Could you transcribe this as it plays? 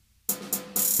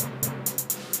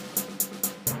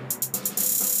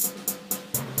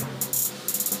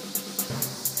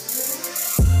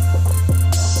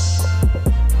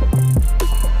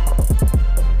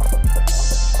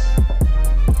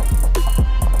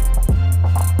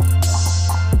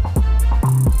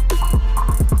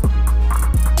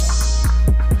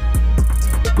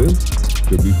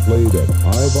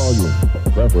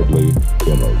preferably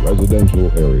in a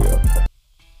residential area.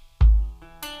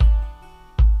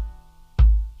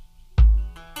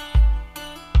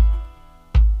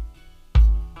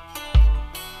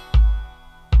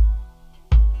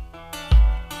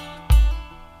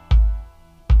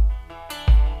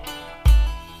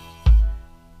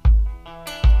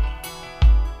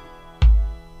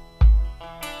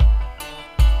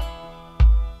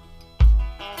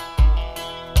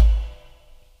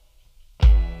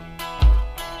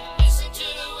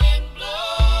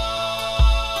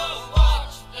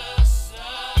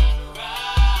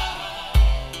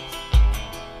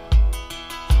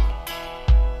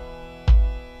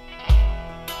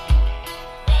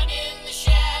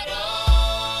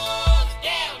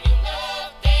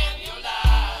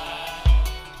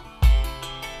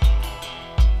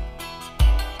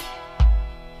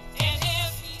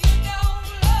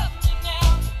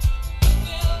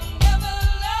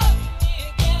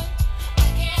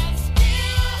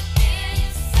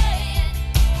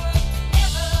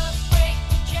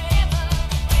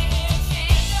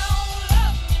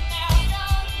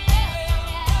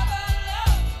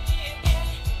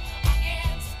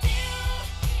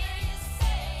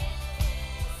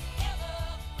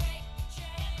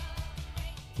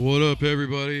 What up,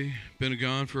 everybody? Been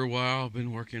gone for a while.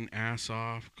 Been working ass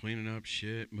off, cleaning up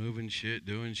shit, moving shit,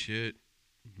 doing shit,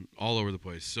 all over the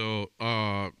place. So,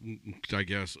 I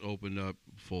guess opened up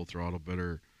full throttle.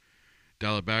 Better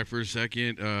dial it back for a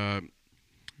second.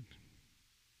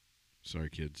 Sorry,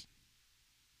 kids.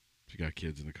 If you got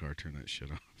kids in the car, turn that shit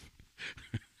off.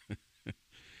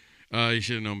 You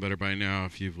should have known better by now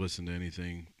if you've listened to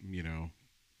anything,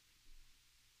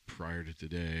 prior to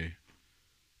today.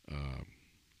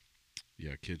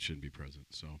 Yeah, kids shouldn't be present.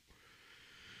 So,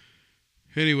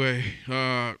 anyway,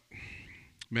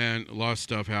 man, a lot of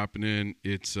stuff happening.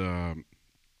 It's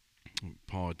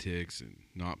politics and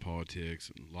not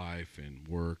politics and life and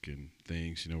work and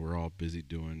things. We're all busy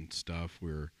doing stuff.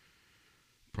 We're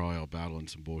probably all battling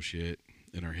some bullshit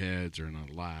in our heads or in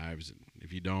our lives. And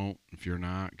if you're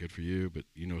not, good for you, but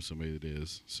you know somebody that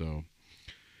is. So,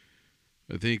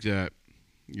 I think that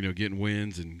getting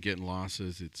wins and getting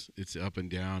losses, it's up and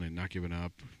down, and not giving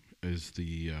up is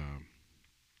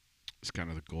it's kind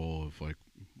of the goal of like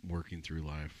working through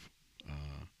life.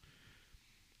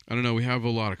 I don't know. We have a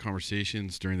lot of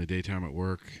conversations during the daytime at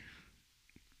work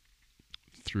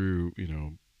through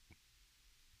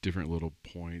different little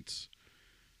points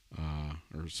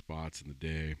or spots in the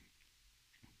day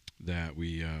that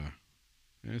we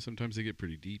sometimes they get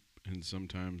pretty deep, and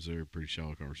sometimes they're pretty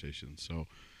shallow conversations. So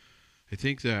I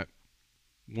think that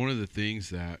one of the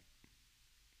things that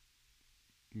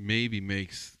maybe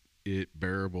makes it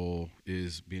bearable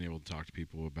is being able to talk to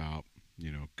people about,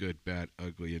 good, bad,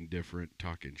 ugly, indifferent,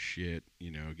 talking shit,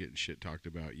 getting shit talked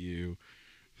about you,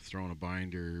 throwing a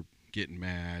binder, getting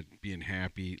mad, being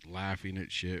happy, laughing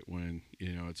at shit when,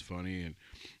 it's funny, and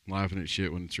laughing at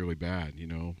shit when it's really bad.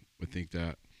 I think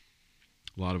that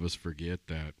a lot of us forget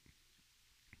that,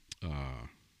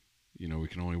 we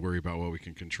can only worry about what we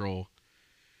can control.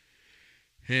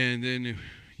 And then,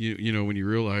 when you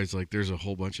realize, like, there's a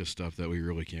whole bunch of stuff that we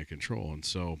really can't control. And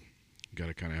so you got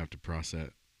to kind of have to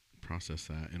process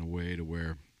that in a way to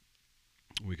where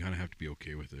we kind of have to be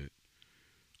okay with it.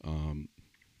 And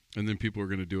then people are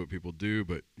going to do what people do,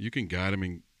 but you can guide them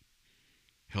and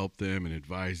help them and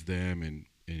advise them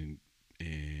and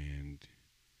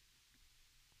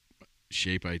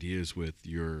shape ideas with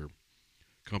your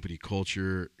company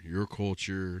culture, your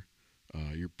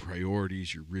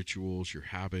priorities, your rituals, your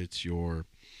habits, your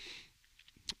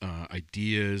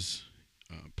ideas,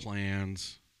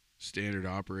 plans, standard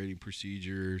operating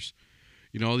procedures,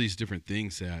 all these different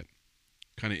things that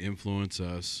kind of influence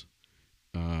us,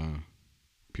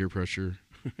 peer pressure,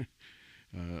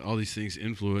 all these things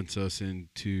influence us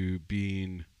into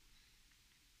being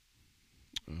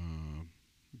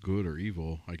good or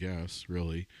evil, I guess,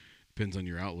 really. Depends on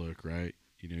your outlook, right?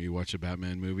 You watch the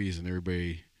Batman movies, and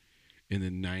everybody in the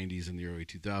 90s and the early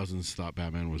 2000s thought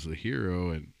Batman was the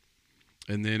hero, and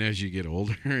then as you get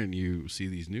older and you see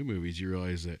these new movies, you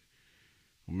realize that,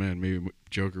 oh man, maybe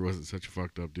Joker wasn't such a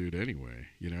fucked up dude anyway,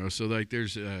 so like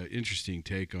there's an interesting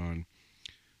take on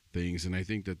things, and I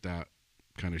think that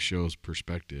kind of shows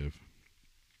perspective.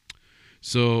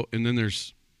 So, and then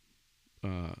there's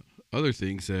other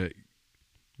things that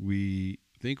we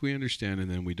think we understand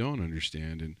and then we don't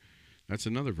understand, and that's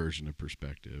another version of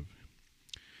perspective.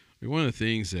 One of the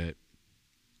things that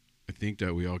I think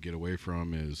that we all get away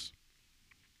from is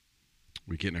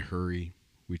we get in a hurry.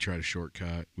 We try to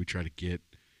shortcut. We try to get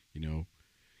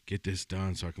this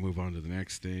done so I can move on to the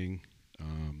next thing.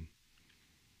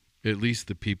 at least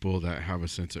the people that have a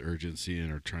sense of urgency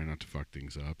and are trying not to fuck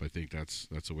things up. I think that's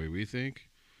the way we think.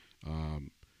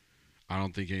 Um, I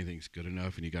don't think anything's good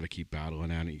enough, and you got to keep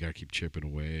battling at it. You got to keep chipping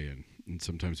away, and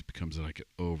sometimes it becomes like an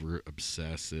over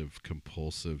obsessive,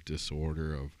 compulsive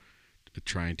disorder of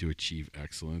trying to achieve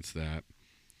excellence. That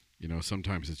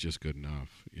sometimes it's just good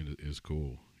enough. It is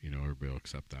cool. Everybody will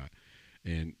accept that,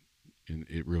 and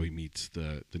it really meets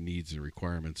the needs and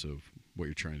requirements of what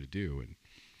you're trying to do.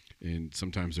 And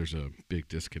sometimes there's a big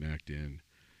disconnect in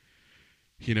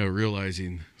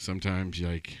realizing sometimes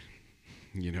it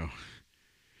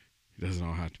doesn't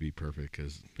all have to be perfect,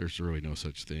 because there's really no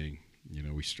such thing.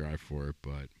 We strive for it,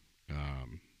 but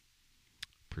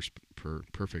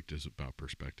perfect is about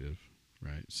perspective,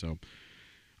 right? So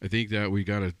I think that we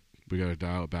gotta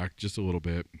dial it back just a little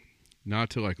bit, not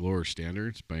to like lower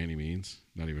standards by any means,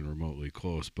 not even remotely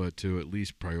close, but to at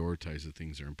least prioritize the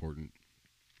things that are important.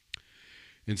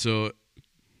 And so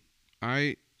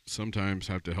I sometimes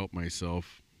have to help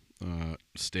myself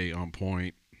stay on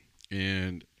point.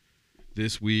 And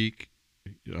this week,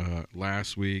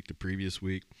 last week, the previous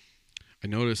week, I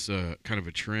noticed kind of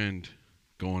a trend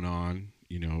going on,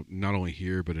 not only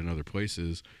here but in other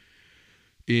places,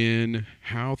 in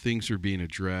how things are being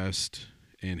addressed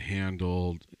and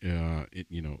handled,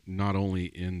 not only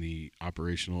in the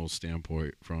operational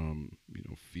standpoint from,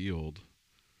 field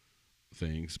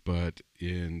things, but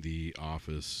in the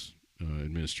office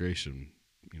administration,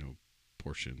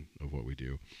 portion of what we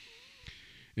do.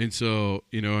 And so,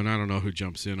 and I don't know who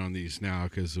jumps in on these now,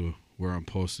 because where I'm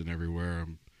posting everywhere,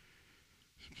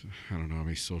 I don't know how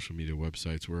many social media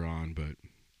websites we're on, but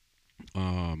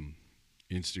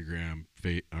Instagram,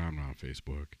 I'm not on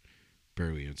Facebook,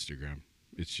 barely Instagram.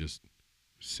 It's just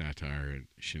satire and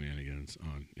shenanigans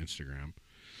on Instagram.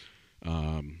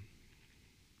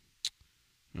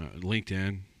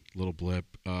 LinkedIn, little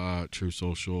blip, True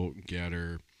Social,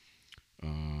 Getter.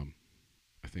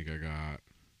 I think I got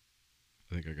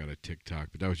a TikTok,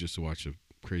 but that was just to watch the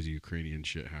crazy Ukrainian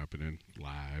shit happening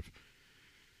live.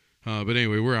 But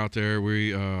anyway, we're out there.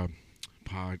 We this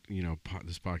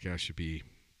podcast should be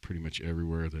pretty much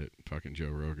everywhere that fucking Joe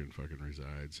Rogan fucking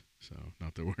resides. So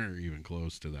not that we're even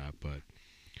close to that, but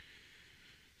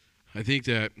I think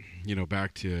that,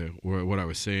 back to what I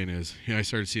was saying is, I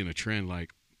started seeing a trend,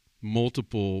 like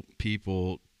multiple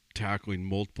people tackling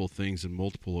multiple things in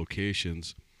multiple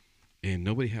locations, and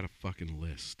nobody had a fucking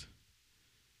list.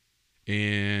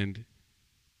 And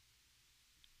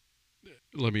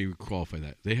let me qualify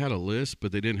that. They had a list,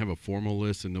 but they didn't have a formal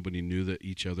list, and nobody knew that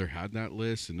each other had that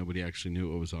list, and nobody actually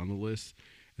knew what was on the list.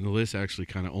 And the list actually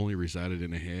kind of only resided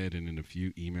in a head and in a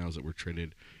few emails that were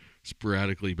traded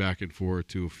sporadically back and forth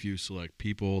to a few select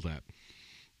people that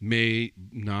may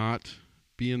not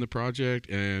be in the project,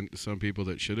 and some people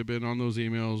that should have been on those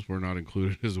emails were not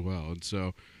included as well. And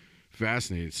so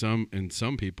fascinating. Some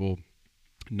people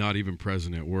not even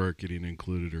present at work getting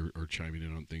included or chiming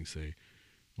in on things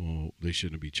they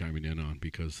shouldn't be chiming in on,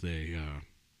 because they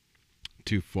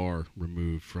too far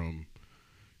removed from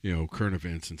current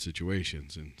events and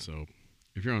situations. And so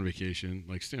if you're on vacation,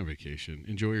 like, stay on vacation,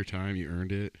 enjoy your time, you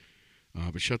earned it,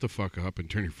 but shut the fuck up and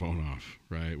turn your phone off,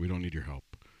 right? We don't need your help.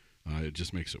 It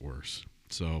just makes it worse.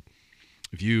 So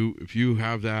if you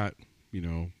have that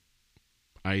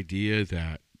idea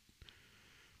that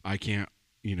I can't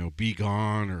be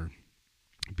gone or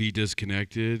be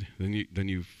disconnected, then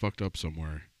you fucked up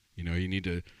somewhere. You need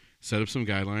to set up some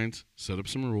guidelines, set up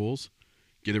some rules,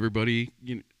 get everybody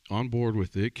on board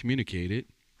with it, communicate it,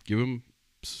 give them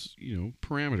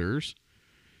parameters,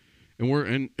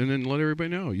 and then let everybody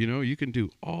know you can do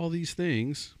all these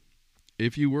things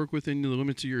if you work within the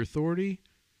limits of your authority.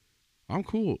 I'm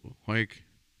cool. Like,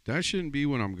 that shouldn't be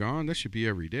when I'm gone. That should be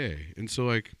every day. And so,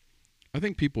 like, I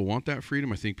think people want that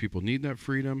freedom. I think people need that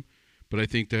freedom. But I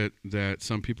think that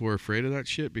some people are afraid of that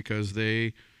shit because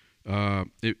they have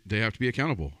to be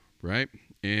accountable, right?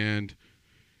 And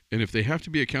if they have to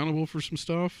be accountable for some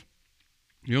stuff,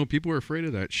 people are afraid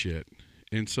of that shit.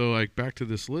 And so, like, back to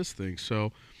this list thing.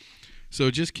 So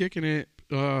just kicking it,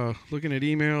 looking at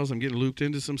emails. I'm getting looped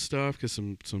into some stuff because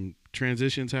some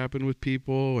transitions happen with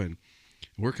people, and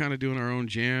we're kind of doing our own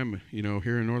jam,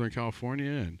 here in Northern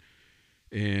California,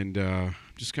 and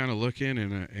just kind of looking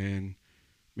and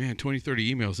man, 20,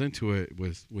 30 emails into it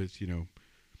with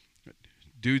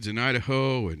dudes in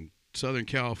Idaho and Southern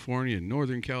California and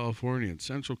Northern California and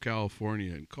Central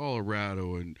California and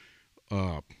Colorado and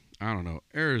I don't know,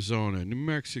 Arizona, New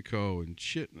Mexico and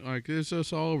shit. Like, it's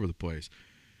just all over the place.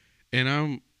 And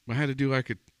I had to do like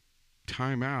a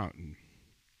timeout and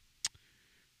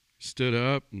stood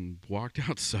up and walked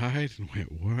outside and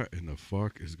went, what in the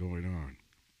fuck is going on?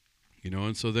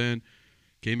 And so then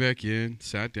came back in,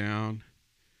 sat down,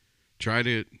 tried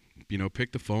to,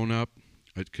 pick the phone up,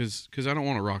 because I don't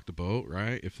want to rock the boat,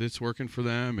 right? If it's working for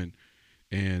them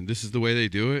and this is the way they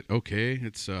do it, okay.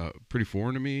 It's pretty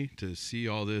foreign to me to see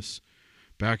all this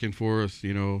back and forth,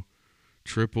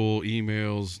 triple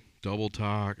emails, double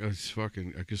talk. I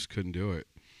just couldn't do it.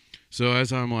 So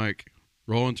as I'm like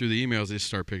rolling through the emails, they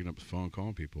start picking up the phone,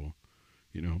 calling people,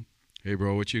 hey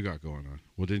bro, what you got going on?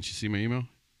 Well, didn't you see my email?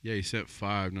 Yeah, you sent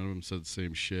 5. None of them said the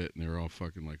same shit, and they were all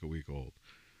fucking like a week old.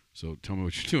 So tell me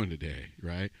what you're doing today,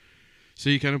 right? So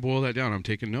you kind of boil that down. I'm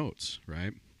taking notes,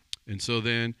 right? And so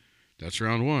then that's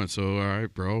round 1. So, all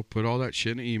right, bro, put all that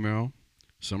shit in an email,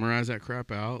 summarize that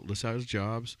crap out, list out his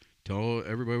jobs, tell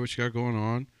everybody what you got going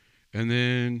on, and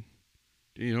then,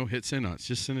 hit send on.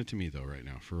 Just send it to me, though,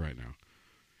 for right now.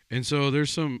 And so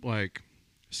there's some, like,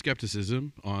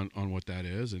 skepticism on what that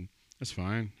is, and that's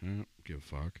fine. I don't give a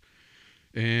fuck.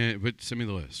 But send me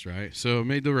the list, right? So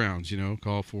made the rounds,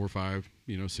 call 4 or 5,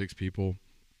 6 people.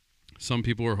 Some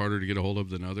people are harder to get a hold of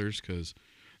than others because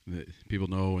people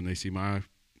know when they see my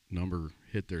number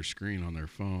hit their screen on their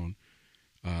phone,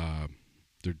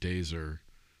 their days are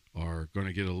going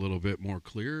to get a little bit more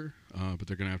clear, but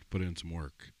they're going to have to put in some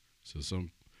work. So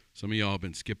some of y'all have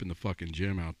been skipping the fucking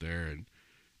gym out there,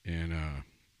 and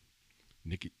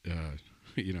Nikki,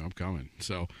 I'm coming.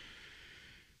 So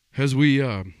as we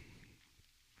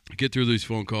get through these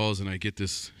phone calls and I get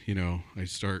this, I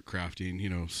start crafting,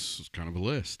 kind of a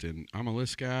list. And I'm a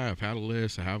list guy. I've had a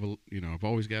list. I've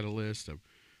always got a list. I've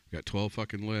got 12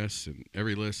 fucking lists, and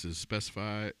every list is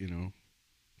specified,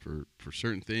 for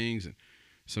certain things. And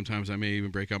sometimes I may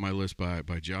even break out my list by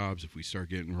jobs if we start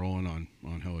getting rolling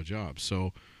on hella jobs.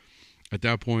 So at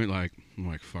that point, I'm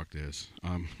like, fuck this.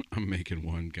 I'm making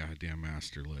one goddamn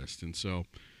master list. And so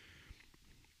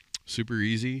super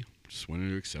easy. Just went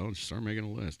into Excel and just started making a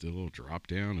list. Did a little drop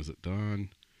down. Is it done?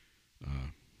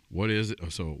 What is it?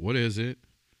 So what is it?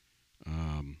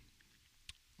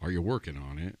 Are you working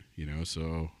on it?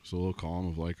 So a little column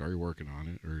of like, are you working on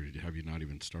it? Or have you not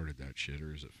even started that shit?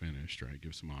 Or is it finished? Right?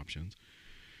 Give some options.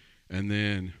 And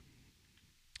then,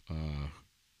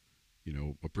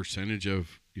 a percentage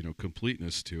of,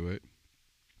 completeness to it.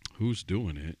 Who's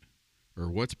doing it? Or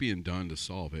what's being done to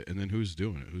solve it? And then who's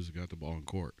doing it? Who's got the ball in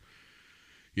court?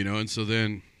 And so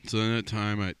then at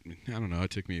time, I don't know,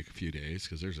 it took me a few days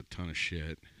because there's a ton of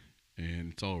shit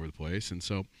and it's all over the place. And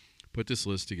so put this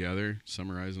list together,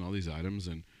 summarizing all these items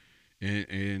and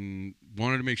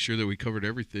wanted to make sure that we covered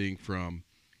everything from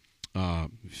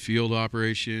field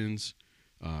operations,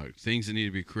 things that need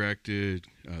to be corrected,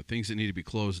 things that need to be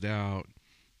closed out,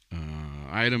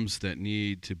 items that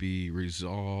need to be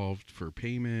resolved for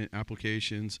payment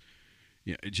applications,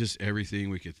 just everything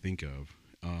we could think of.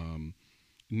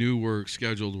 New work,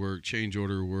 scheduled work, change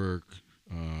order work,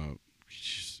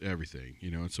 just everything,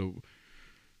 And so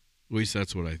at least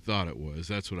that's what I thought it was.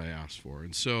 That's what I asked for.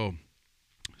 And so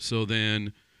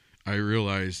then I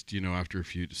realized, after a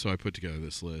few, so I put together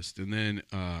this list. And then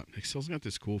Excel's got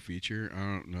this cool feature. I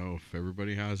don't know if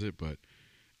everybody has it, but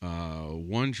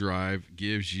OneDrive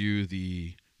gives you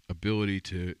the ability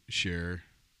to share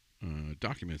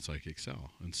documents like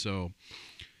Excel. And so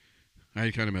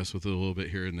I kind of messed with it a little bit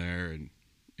here and there and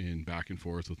back and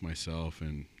forth with myself,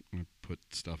 and I put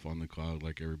stuff on the cloud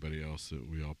like everybody else that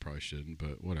we all probably shouldn't,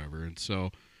 but whatever. And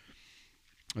so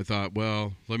I thought,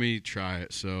 well, let me try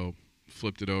it. So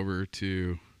flipped it over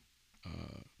to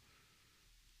a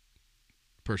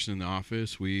person in the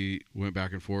office. We went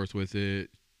back and forth with it.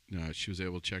 She was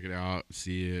able to check it out,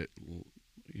 see it,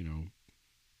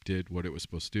 did what it was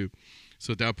supposed to do.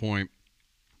 So at that point,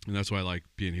 and that's why I like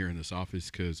being here in this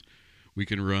office, because we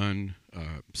can run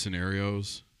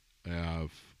scenarios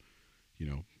of,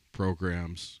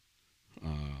 programs,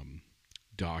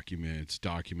 documents,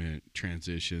 document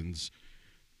transitions,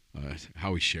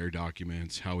 how we share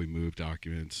documents, how we move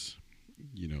documents,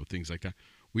 things like that.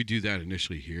 We do that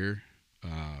initially here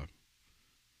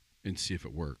and see if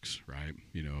it works, right?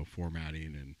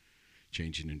 Formatting and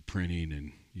changing and printing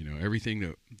and,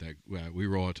 everything that we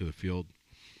roll out to the field.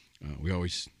 We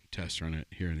always test run it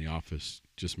here in the office,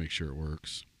 just make sure it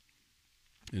works.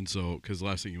 And so, because the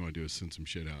last thing you want to do is send some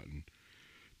shit out and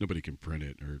nobody can print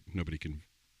it or nobody can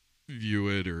view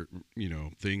it, or,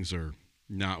 things are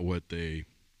not what they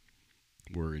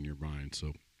were in your mind.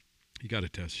 So you got to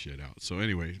test shit out. So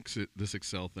anyway, this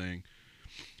Excel thing,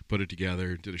 put it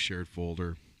together, did a shared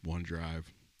folder, OneDrive.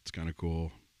 It's kind of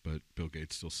cool, but Bill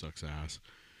Gates still sucks ass.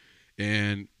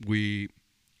 And we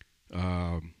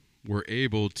were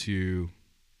able to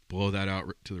blow that out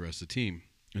to the rest of the team.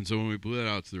 And so when we blew that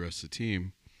out to the rest of the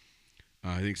team,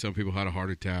 I think some people had a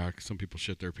heart attack. Some people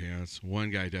shit their pants.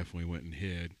 One guy definitely went and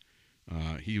hid.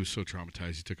 He was so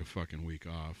traumatized he took a fucking week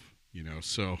off.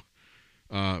 So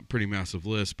pretty massive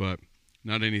list, but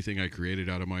not anything I created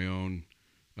out of my own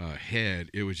head.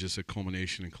 It was just a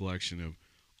culmination and collection of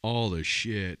all the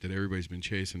shit that everybody's been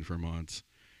chasing for months,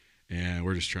 and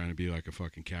we're just trying to be like a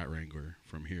fucking cat wrangler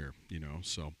from here.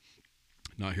 So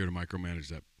not here to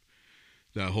micromanage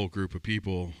that whole group of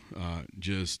people,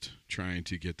 just trying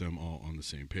to get them all on the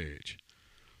same page.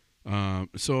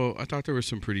 So I thought there was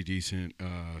some pretty decent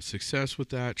success with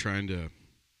that, trying to,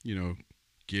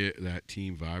 get that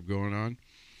team vibe going on.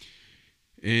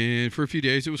 And for a few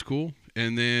days it was cool.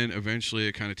 And then eventually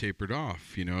it kind of tapered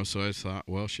off, So I thought,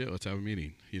 well, shit, let's have a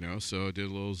meeting, So I did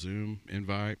a little Zoom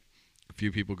invite. A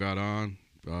few people got on,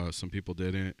 some people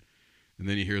didn't. And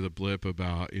then you hear the blip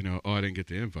about, oh, I didn't get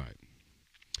the invite.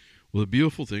 Well, the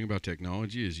beautiful thing about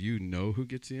technology is you know who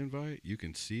gets the invite. You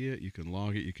can see it. You can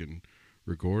log it. You can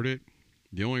record it.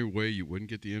 The only way you wouldn't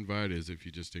get the invite is if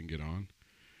you just didn't get on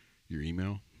your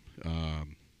email.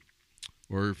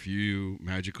 Or if you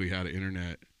magically had an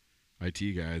internet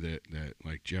IT guy that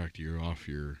like jacked you off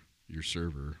your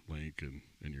server link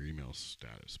and your email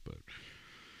status. But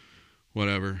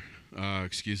whatever.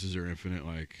 Excuses are infinite,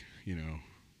 like,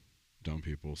 dumb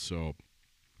people. So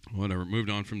whatever. Moved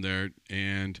on from there.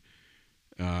 And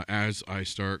as I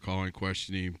start calling,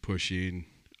 questioning, pushing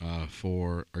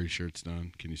for, are you sure it's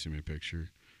done? Can you send me a picture?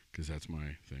 Because that's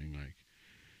my thing. Like,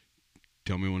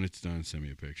 tell me when it's done. Send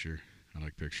me a picture. I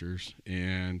like pictures.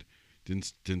 And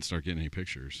didn't start getting any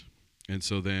pictures. And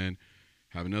so then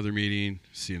have another meeting,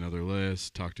 see another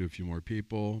list, talk to a few more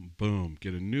people. Boom.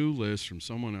 Get a new list from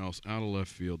someone else out of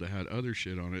left field that had other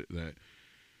shit on it that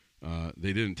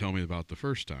they didn't tell me about the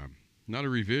first time. Not a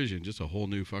revision, just a whole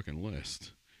new fucking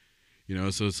list.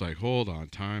 So it's like, hold on,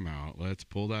 time out. Let's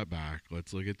pull that back.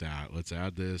 Let's look at that. Let's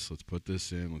add this. Let's put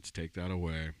this in. Let's take that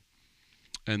away.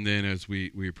 And then as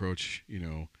we approach,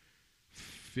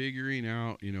 figuring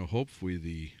out,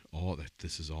 hopefully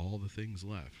this is all the things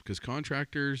left. Because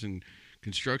contractors and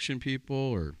construction people,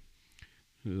 or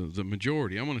the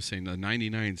majority, I want to say the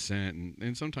 99%,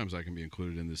 and sometimes I can be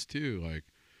included in this too, like,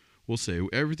 we'll say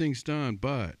everything's done,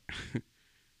 but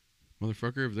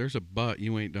motherfucker, if there's a but,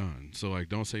 you ain't done. So, like,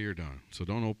 don't say you're done. So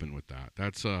don't open with that.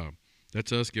 That's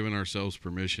us giving ourselves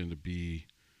permission to be,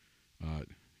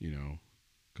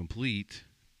 complete,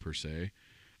 per se.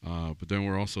 But then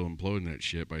we're also imploding that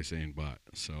shit by saying but.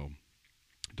 So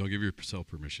don't give yourself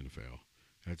permission to fail.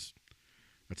 That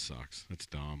sucks. That's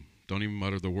dumb. Don't even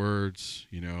mutter the words,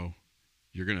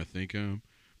 You're going to think them,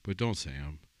 but don't say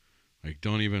them. Like,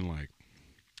 don't even, like,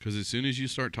 because as soon as you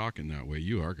start talking that way,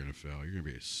 you are going to fail. You're going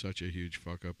to be such a huge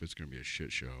fuck up. It's going to be a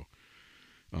shit show.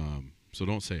 So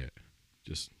don't say it.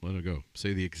 Just let it go.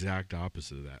 Say the exact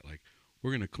opposite of that. Like,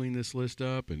 we're going to clean this list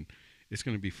up, and it's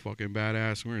going to be fucking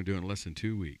badass. We're going to do it in less than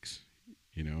 2 weeks.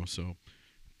 So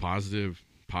positive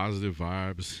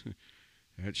vibes.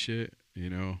 That shit,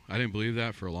 I didn't believe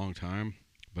that for a long time,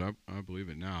 but I believe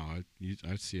it now.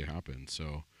 I see it happen.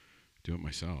 So do it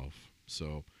myself.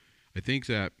 So I think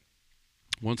that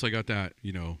once I got that,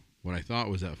 what I thought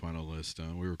was that final list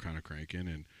done, we were kind of cranking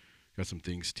and got some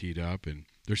things teed up. And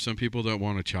there's some people that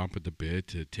want to chomp at the bit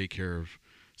to take care of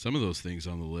some of those things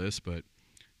on the list, but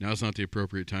now's not the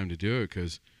appropriate time to do it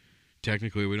because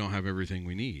technically we don't have everything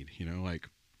we need. Like,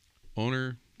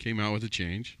 owner came out with a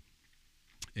change,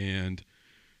 and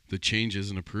the change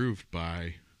isn't approved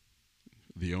by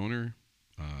the owner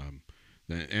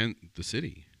and the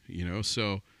city.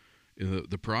 So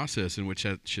the process in which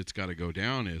that shit's got to go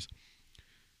down is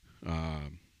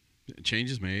change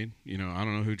is made. I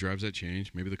don't know who drives that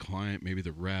change. Maybe the client, maybe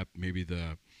the rep, maybe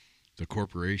the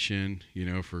corporation,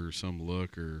 for some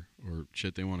look or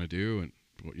shit they want to do,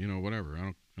 and whatever.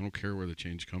 I don't care where the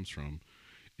change comes from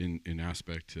in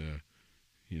aspect to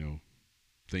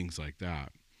things like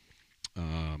that.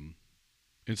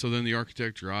 And so then the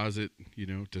architect draws it,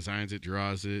 designs it,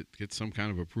 draws it, gets some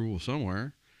kind of approval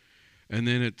somewhere. And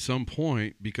then at some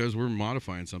point, because we're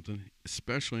modifying something,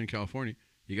 especially in California,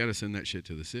 you got to send that shit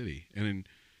to the city. And then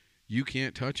you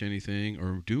can't touch anything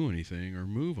or do anything or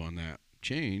move on that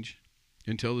change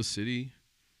until the city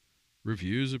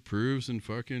reviews, approves, and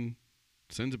fucking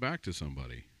sends it back to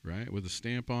somebody, right? With a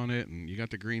stamp on it, and you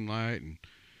got the green light, and,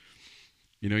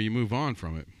 you move on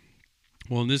from it.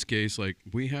 Well, in this case, like,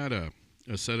 we had a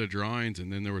set of drawings,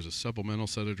 and then there was a supplemental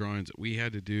set of drawings that we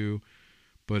had to do,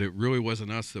 but it really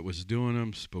wasn't us that was doing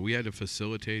them, but we had to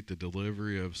facilitate the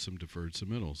delivery of some deferred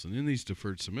submittals. And in these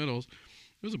deferred submittals,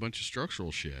 there was a bunch of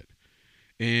structural shit.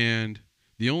 And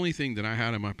The only thing that I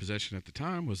had in my possession at the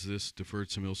time was this deferred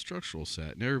submittal structural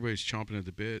set, and everybody's chomping at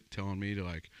the bit, telling me to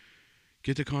like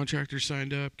get the contractor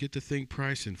signed up, get the thing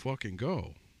priced, and fucking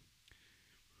go.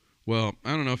 Well,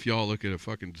 I don't know if y'all look at a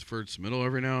fucking deferred submittal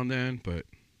every now and then, but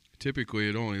typically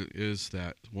it only is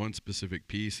that one specific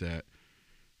piece that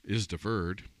is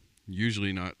deferred,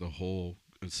 usually not the whole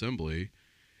assembly,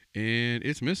 and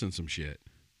it's missing some shit.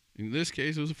 In this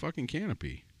case, it was a fucking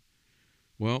canopy.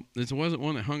 Well, this wasn't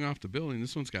one that hung off the building.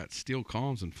 This one's got steel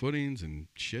columns and footings and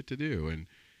shit to do.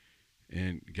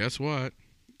 And guess what?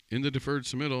 In the deferred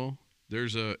submittal,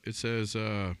 it says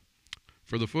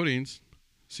for the footings,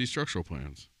 see structural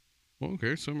plans. Well,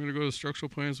 okay, so I'm going to go to the structural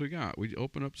plans we got. We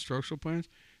open up structural plans.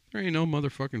 There ain't no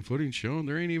motherfucking footing shown.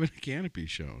 There ain't even a canopy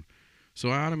shown. So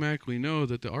I automatically know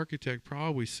that the architect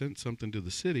probably sent something to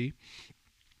the city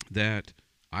that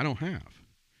I don't have.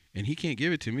 And he can't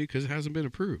give it to me because it hasn't been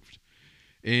approved.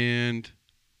 And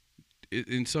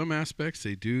in some aspects,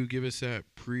 they do give us that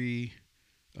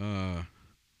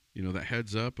that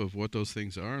heads up of what those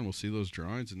things are, and we'll see those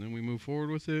drawings, and then we move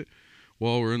forward with it.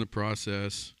 While we're in the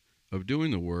process of doing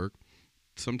the work,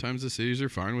 sometimes the cities are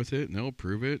fine with it, and they'll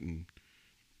approve it, and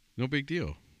no big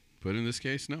deal. But in this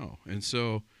case, no. And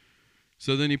so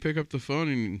then you pick up the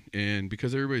phone, and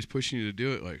because everybody's pushing you to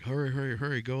do it, like, hurry, hurry,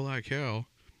 hurry, go like hell.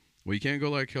 Well, you can't go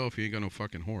like hell if you ain't got no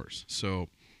fucking horse. So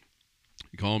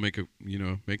you call, make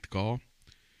the call.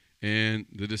 And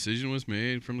the decision was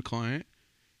made from the client.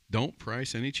 Don't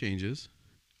price any changes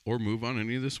or move on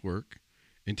any of this work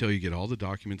until you get all the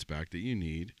documents back that you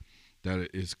need that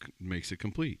makes it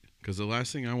complete. Because the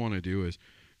last thing I want to do is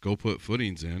go put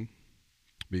footings in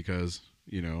because,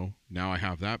 now I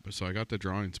have that. So I got the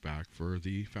drawings back for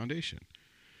the foundation.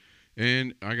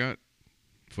 And I got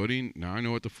footing. Now I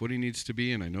know what the footing needs to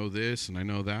be, and I know this and I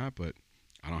know that, but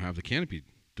I don't have the canopy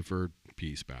deferred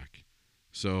piece back.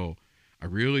 So I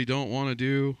really don't want to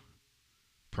do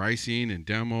pricing and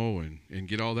demo and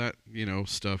get all that,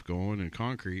 stuff going and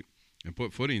concrete and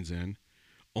put footings in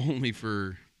only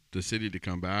for the city to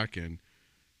come back and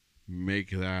make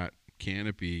that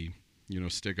canopy,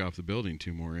 stick off the building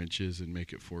 2 more inches and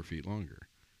make it 4 feet longer.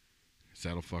 So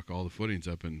that'll fuck all the footings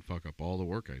up and fuck up all the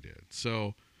work I did.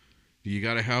 So you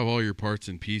got to have all your parts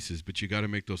and pieces, but you got to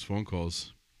make those phone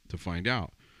calls to find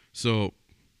out. So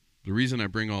the reason I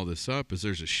bring all this up is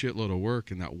there's a shitload of work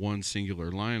in that one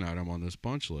singular line item on this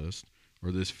bunch list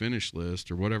or this finish list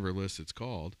or whatever list it's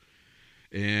called.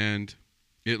 And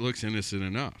it looks innocent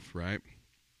enough, right?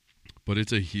 But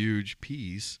it's a huge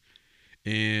piece.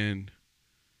 And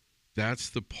that's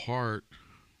the part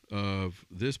of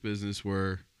this business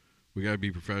where we got to be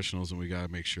professionals and we got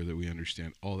to make sure that we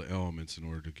understand all the elements in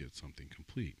order to get something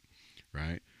complete,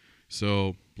 right?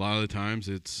 So a lot of the times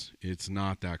it's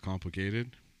not that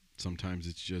complicated. Sometimes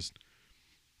it's just,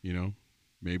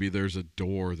 maybe there's a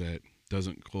door that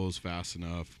doesn't close fast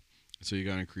enough, so you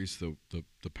got to increase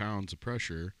the pounds of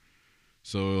pressure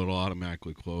so it'll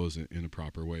automatically close in a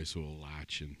proper way, so it'll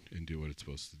latch and do what it's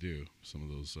supposed to do. Some of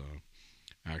those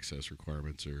access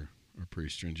requirements are pretty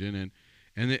stringent,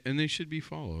 and they should be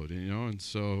followed, and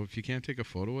so if you can't take a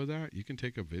photo of that, you can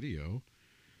take a video.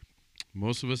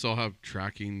 Most of us all have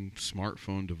tracking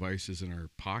smartphone devices in our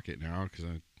pocket now because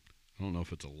I don't know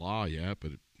if it's a law yet,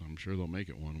 but I'm sure they'll make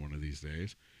it one of these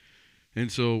days.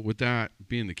 And so with that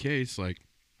being the case, like,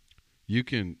 you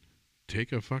can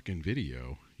take a fucking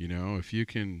video, if you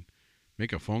can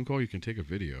make a phone call, you can take a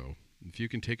video. If you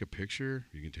can take a picture,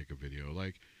 you can take a video.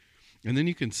 And then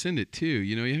you can send it too.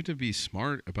 You have to be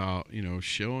smart about,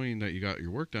 showing that you got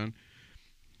your work done.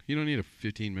 You don't need a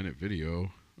 15-minute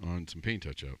video on some paint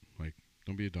touch-up. Like,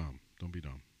 don't be dumb. Don't be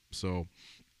dumb. So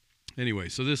anyway,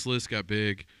 so this list got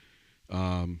big.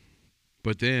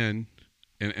 But then,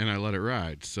 and I let it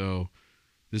ride. So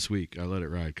this week I let it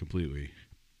ride completely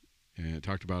and I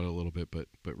talked about it a little bit, but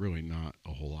really not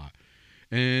a whole lot.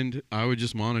 And I would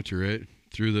just monitor it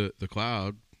through the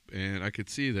cloud, and I could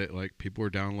see that like people were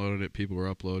downloading it, people were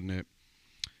uploading it,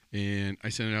 and I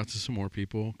sent it out to some more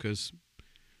people because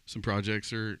some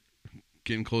projects are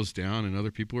getting closed down and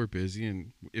other people are busy,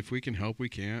 and if we can help, we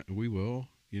will.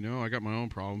 I got my own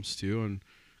problems too, and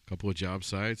a couple of job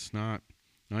sites, not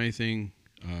anything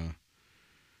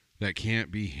that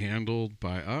can't be handled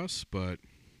by us, but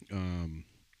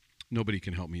nobody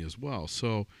can help me as well.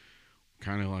 So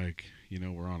kind of like,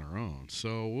 we're on our own.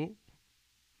 So,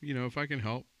 if I can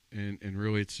help and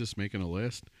really it's just making a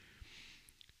list,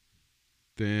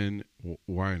 then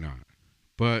why not?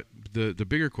 But the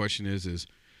bigger question is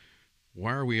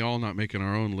why are we all not making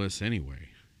our own lists anyway?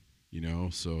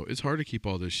 So it's hard to keep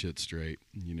all this shit straight,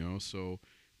 so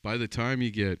by the time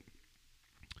you get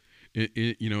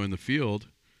in the field,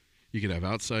 You could have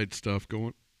outside stuff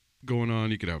going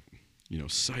on. You could have,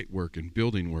 site work and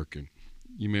building work, and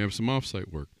you may have some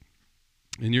off-site work.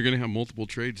 And you're going to have multiple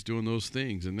trades doing those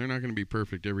things, and they're not going to be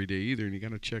perfect every day either, and you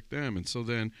got to check them. And so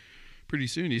then pretty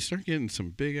soon you start getting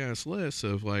some big-ass lists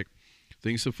of, like,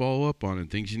 things to follow up on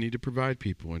and things you need to provide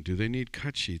people, and do they need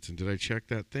cut sheets, and did I check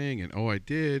that thing, and I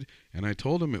did, and I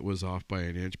told them it was off by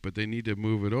an inch, but they need to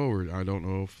move it over. I don't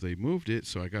know if they moved it,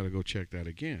 so I got to go check that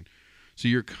again. So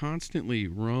you're constantly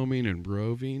roaming and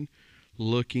roving,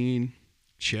 looking,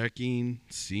 checking,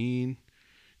 seeing,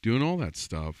 doing all that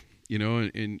stuff.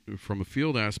 And from a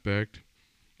field aspect,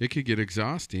 it could get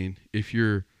exhausting if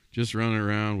you're just running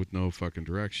around with no fucking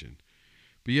direction.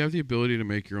 But you have the ability to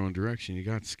make your own direction. You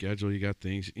got schedule, you got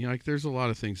things. Like, there's a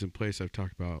lot of things in place I've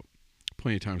talked about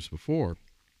plenty of times before.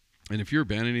 And if you're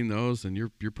abandoning those, then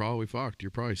you're probably fucked.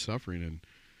 You're probably suffering and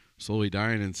slowly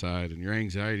dying inside, and your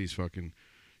anxiety's fucking,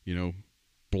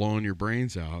 blowing your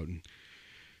brains out. And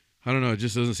I don't know, it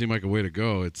just doesn't seem like a way to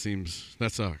go. It seems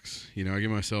that sucks. I give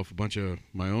myself a bunch of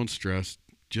my own stress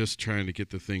just trying to get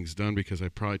the things done because I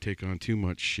probably take on too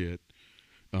much shit,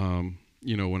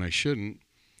 when I shouldn't.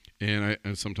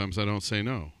 And sometimes I don't say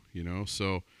no,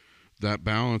 so that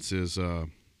balance is,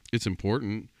 it's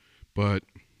important, but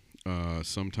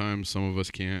sometimes some of us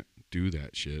can't do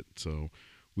that shit. So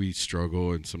we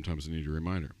struggle, and sometimes I need a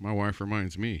reminder. My wife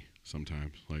reminds me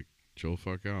sometimes, like, chill the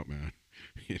fuck out, man.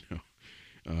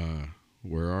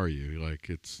 Where are you?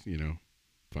 Like, it's,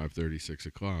 5:30, 6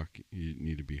 o'clock. You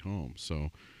need to be home.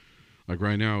 So, like,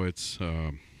 right now it's,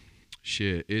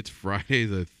 it's Friday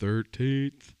the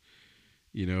 13th.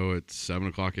 It's 7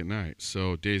 o'clock at night.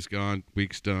 So day's gone,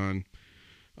 week's done,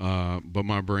 but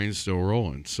my brain's still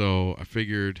rolling. So I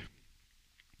figured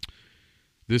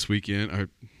this weekend,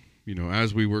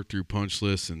 as we work through punch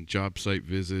lists and job site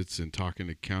visits and talking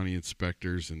to county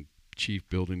inspectors and chief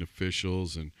building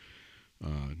officials and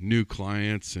new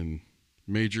clients and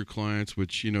major clients,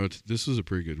 which, this was a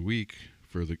pretty good week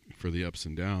for the ups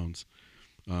and downs.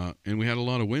 And we had a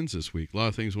lot of wins this week. A lot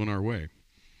of things went our way.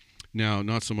 Now,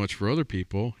 not so much for other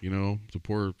people, the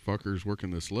poor fuckers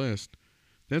working this list.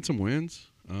 They had some wins,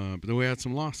 but then we had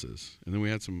some losses, and then we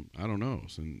had some I don't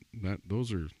knows, and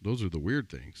those are the weird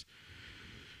things.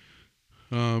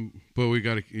 But we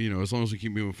got to, as long as we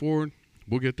keep moving forward,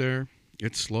 we'll get there.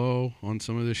 It's slow on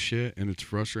some of this shit, and it's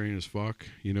frustrating as fuck,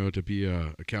 to be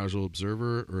a casual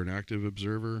observer or an active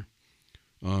observer,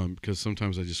 because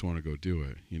sometimes I just want to go do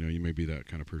it. You may be that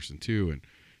kind of person too,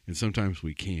 and sometimes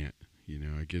we can't.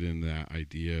 I get into that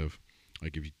idea of,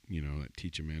 like, if that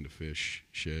teach a man to fish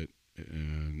shit,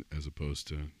 and as opposed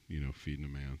to, feeding a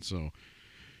man. So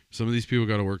some of these people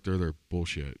got to work their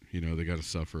bullshit. They got to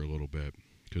suffer a little bit,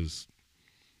 because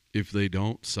if they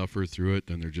don't suffer through it,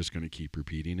 then they're just going to keep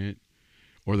repeating it,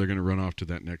 or they're going to run off to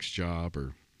that next job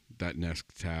or that next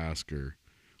task or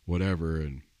whatever,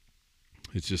 and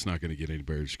it's just not going to get any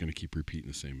better. They're just going to keep repeating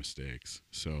the same mistakes.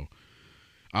 So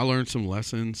I learned some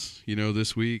lessons,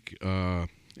 this week and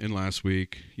last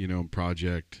week,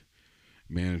 project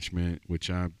management, which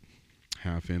I'm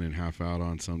half in and half out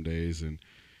on some days. And,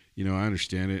 I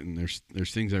understand it. And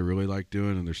there's things I really like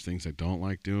doing, and there's things I don't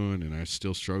like doing. And I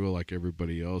still struggle like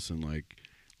everybody else in, like,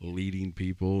 leading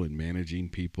people and managing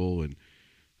people. And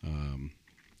I'm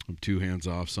too hands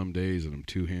off some days, and I'm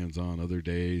too hands on other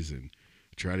days. And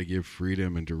I try to give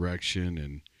freedom and direction,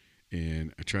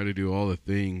 and I try to do all the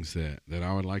things that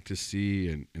I would like to see,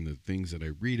 and the things that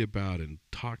I read about and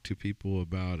talk to people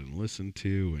about and listen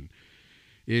to. And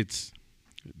it's,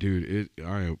 dude,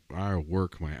 I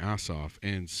work my ass off,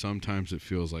 and sometimes it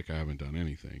feels like I haven't done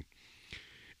anything.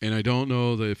 And I don't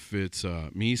know if it's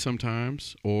me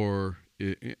sometimes, or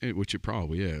which it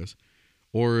probably is,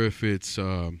 or if it's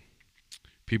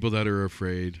people that are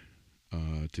afraid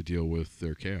to deal with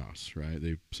their chaos, right?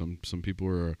 Some people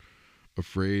are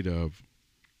afraid of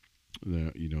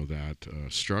that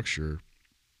structure,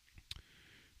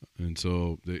 and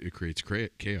so it creates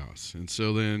chaos. And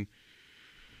so then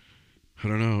I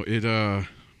don't know,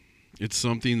 it's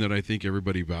something that I think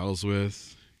everybody battles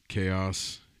with.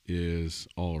 Chaos is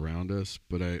all around us,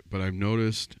 but I've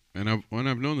noticed, and I've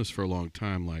known this for a long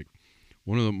time, like,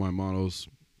 one of my mottos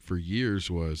for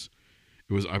years was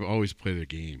I've always played a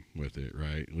game with it,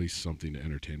 right? At least something to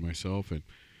entertain myself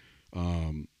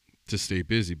and to stay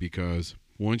busy, because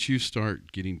once you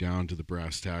start getting down to the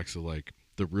brass tacks of, like,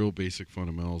 the real basic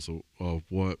fundamentals of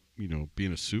what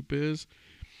being a soup is,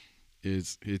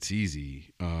 it's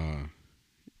easy,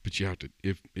 but you have to.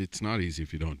 If it's not easy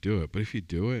if you don't do it, but if you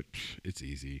do it, it's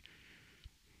easy.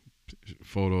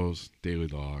 Photos, daily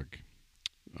log,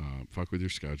 fuck with your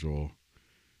schedule,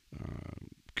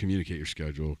 communicate your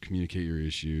schedule, communicate your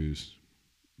issues,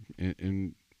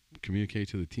 and communicate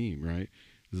to the team, right?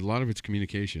 There's a lot of it's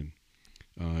communication.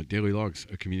 Daily logs,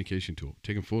 a communication tool.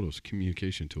 Taking photos,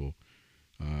 communication tool.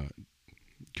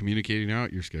 Communicating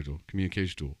out your schedule,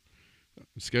 communication tool.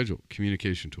 Schedule,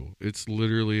 communication tool. It's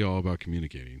literally all about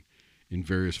communicating in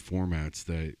various formats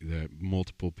that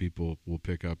multiple people will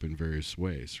pick up in various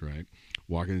ways, right?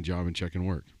 Walking the job and checking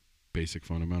work, basic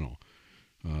fundamental.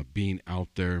 Being out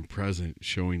there and present,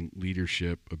 showing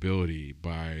leadership ability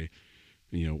by,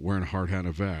 wearing a hard hat and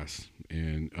a vest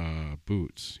and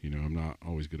boots. I'm not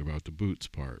always good about the boots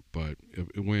part, but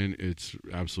when it's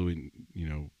absolutely,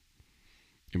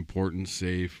 important,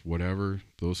 safe, whatever,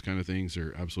 those kind of things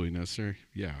are absolutely necessary.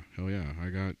 Yeah, hell yeah, I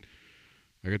got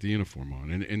the uniform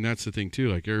on, and that's the thing too.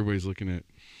 Like, everybody's looking at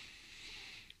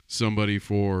somebody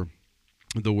for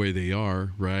the way they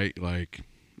are, right? Like,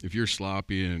 if you're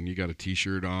sloppy and you got a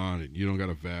t-shirt on and you don't got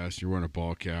a vest, you're wearing a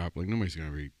ball cap, like, nobody's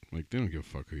gonna be like, they don't give a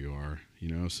fuck who you are,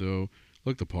 So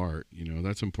look the part,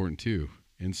 that's important too.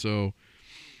 And so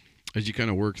as you kind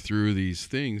of work through these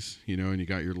things, and you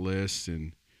got your lists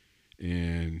and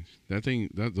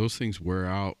those things wear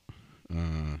out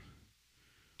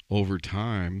over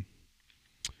time,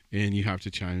 and you have to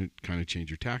kind of change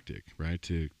your tactic, right,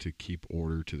 to keep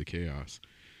order to the chaos.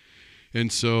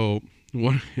 And so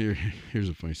here's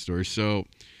a funny story. So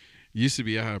used to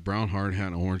be I had a brown hard hat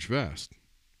and an orange vest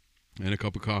and a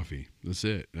cup of coffee. That's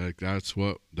it. Like, that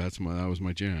was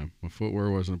my jam. My footwear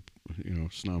wasn't,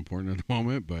 it's not important at the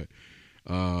moment, but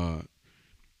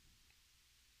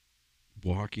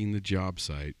walking the job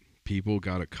site, people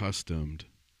got accustomed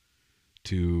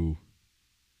to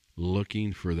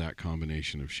looking for that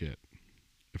combination of shit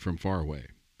from far away.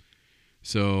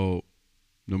 So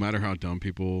no matter how dumb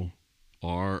people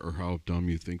are or how dumb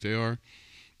you think they are,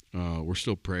 we're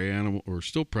still we're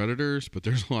still predators, but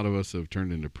there's a lot of us that have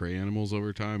turned into prey animals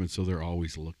over time, and so they're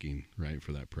always looking, right,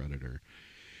 for that predator.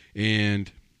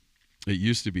 And it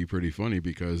used to be pretty funny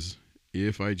because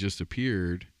if I just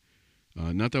appeared,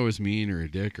 not that I was mean or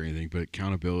a dick or anything, but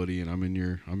accountability, and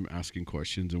I'm asking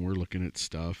questions and we're looking at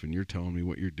stuff and you're telling me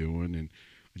what you're doing, and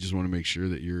I just want to make sure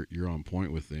that you're on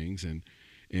point with things.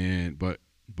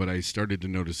 But I started to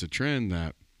notice a trend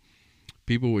that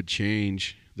people would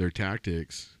change their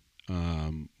tactics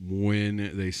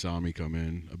when they saw me come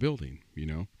in a building,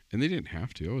 and they didn't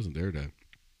have to. I wasn't there to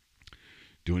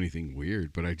do anything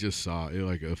weird, but I just saw it,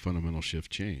 like, a fundamental shift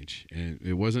change. And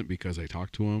it wasn't because I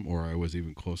talked to them or I was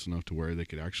even close enough to where they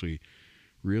could actually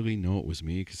really know it was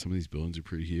me, because some of these buildings are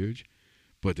pretty huge,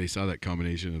 but they saw that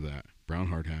combination of that brown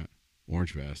hard hat,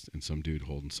 orange vest, and some dude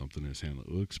holding something in his hand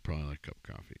that looks probably like a cup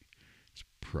of coffee. It's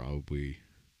probably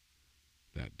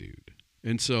that dude.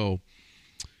 And so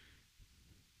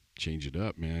change it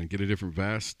up, man. Get a different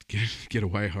vest, get a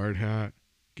white hard hat,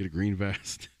 get a green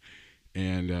vest,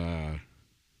 and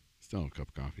still a cup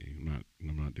of coffee. I'm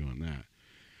not doing that.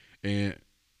 And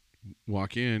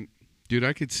walk in, dude,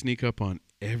 I could sneak up on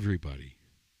everybody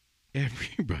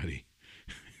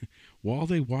while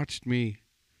they watched me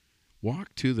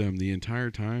walk to them the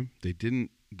entire time.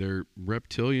 Their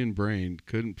reptilian brain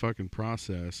couldn't fucking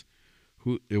process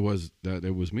who it was, that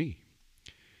it was me.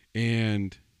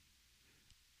 And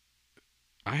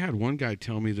I had one guy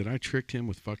tell me that I tricked him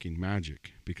with fucking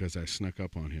magic because I snuck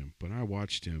up on him, but I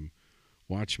watched him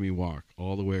watch me walk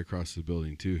all the way across the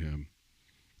building to him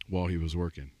while he was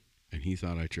working, and he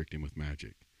thought I tricked him with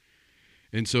magic.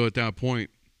 And so at that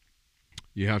point,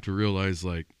 you have to realize,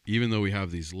 like, even though we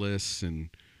have these lists and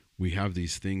we have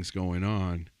these things going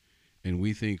on and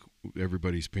we think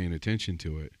everybody's paying attention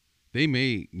to it, they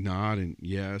may nod and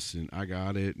yes, and I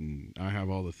got it, and I have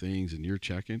all the things, and you're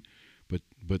checking,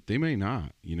 but they may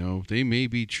not, they may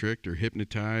be tricked or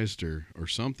hypnotized or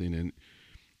something,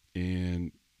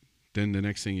 and then the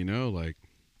next thing you know, like,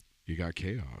 you got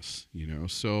chaos,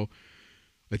 So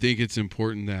I think it's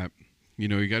important that,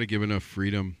 you got to give enough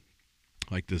freedom,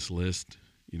 like this list.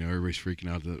 Everybody's freaking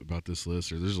out about this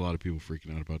list, or there's a lot of people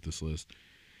freaking out about this list.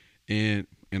 And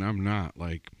I'm not,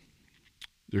 like,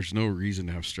 there's no reason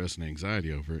to have stress and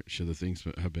anxiety over it. Should the things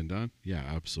have been done? Yeah,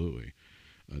 absolutely.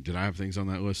 Did I have things on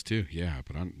that list too? Yeah,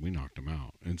 but we knocked them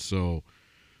out. And so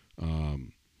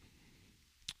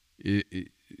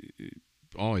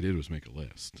all I did was make a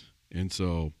list. And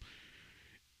so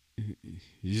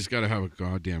you just got to have a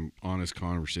goddamn honest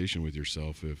conversation with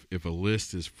yourself. If a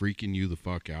list is freaking you the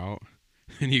fuck out,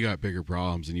 then you got bigger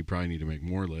problems, and you probably need to make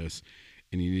more lists,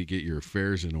 and you need to get your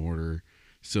affairs in order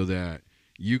so that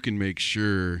you can make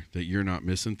sure that you're not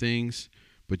missing things.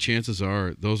 But chances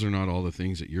are those are not all the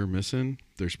things that you're missing.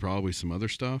 There's probably some other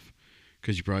stuff,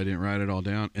 because you probably didn't write it all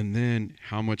down. And then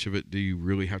how much of it do you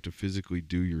really have to physically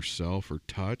do yourself or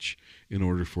touch in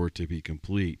order for it to be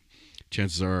complete?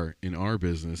 Chances are in our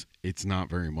business, it's not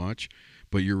very much,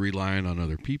 but you're relying on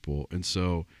other people. And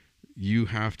so you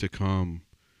have to come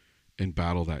and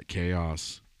battle that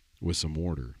chaos with some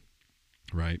order,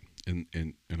 right? And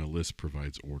a list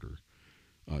provides order.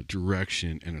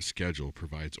 Direction and a schedule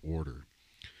provides order.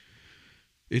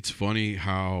 It's funny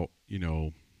how,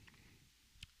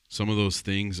 some of those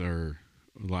things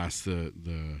last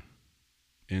the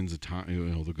ends of time.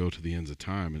 They'll go to the ends of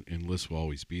time, and lists will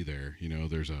always be there.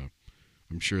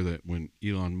 I'm sure that when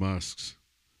Elon Musk's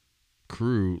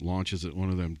crew launches one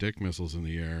of them dick missiles in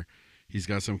the air, he's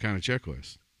got some kind of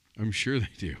checklist. I'm sure they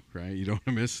do, right? You don't want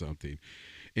to miss something.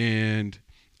 And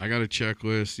I got a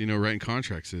checklist, writing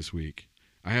contracts this week.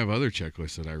 I have other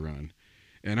checklists that I run.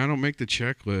 And I don't make the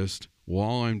checklist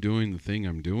while I'm doing the thing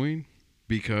I'm doing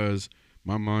because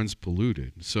my mind's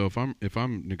polluted. So if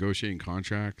I'm negotiating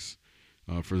contracts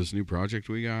for this new project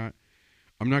we got,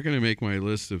 I'm not going to make my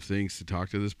list of things to talk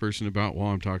to this person about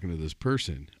while I'm talking to this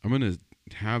person. I'm going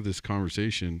to have this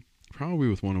conversation probably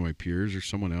with one of my peers or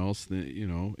someone else that,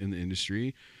 in the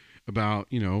industry about,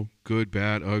 good,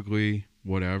 bad, ugly,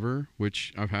 whatever,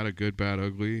 which I've had a good, bad,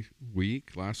 ugly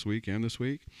week last week and this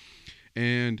week.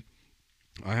 And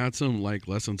I had some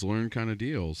lessons learned kind of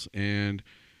deals and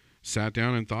sat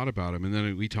down and thought about them. And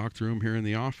then we talked through them here in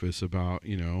the office about,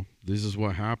 this is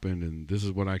what happened and this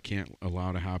is what I can't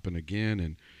allow to happen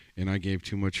again. And I gave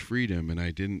too much freedom and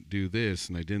I didn't do this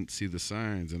and I didn't see the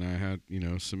signs and I had,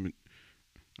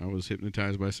 I was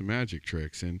hypnotized by some magic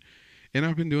tricks and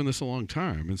I've been doing this a long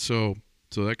time. And so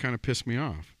that kind of pissed me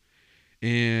off.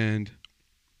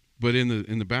 But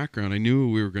in the background, I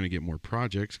knew we were going to get more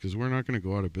projects because we're not going to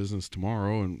go out of business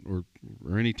tomorrow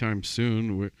or anytime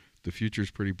soon. The future's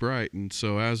pretty bright. And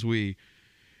so as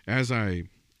I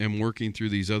am working through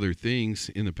these other things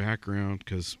in the background,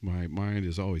 because my mind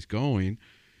is always going,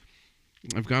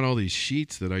 I've got all these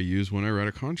sheets that I use when I write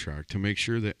a contract to make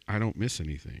sure that I don't miss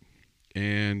anything.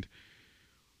 And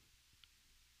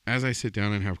as I sit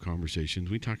down and have conversations,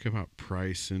 we talk about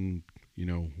price and,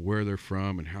 where they're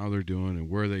from and how they're doing and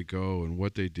where they go and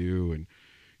what they do and,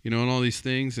 and all these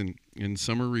things. And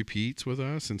some are repeats with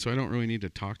us. And so I don't really need to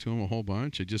talk to them a whole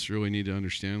bunch. I just really need to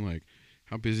understand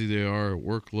how busy they are,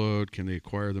 workload, can they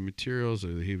acquire the materials?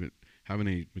 Are they even having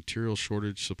any material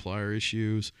shortage, supplier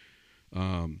issues?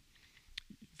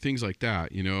 Things like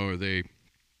that, are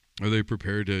they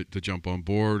prepared to jump on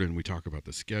board? And we talk about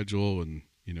the schedule and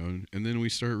then we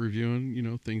start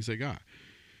reviewing, things they got.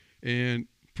 And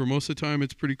for most of the time,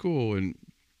 it's pretty cool. And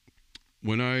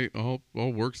when I'll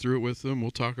work through it with them,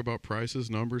 we'll talk about prices,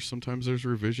 numbers. Sometimes there's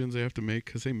revisions they have to make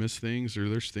because they miss things or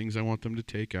there's things I want them to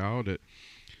take out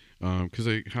because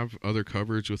they have other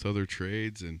coverage with other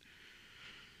trades. And,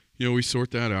 we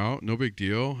sort that out. No big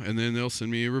deal. And then they'll send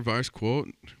me a revised quote,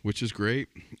 which is great.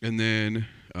 And then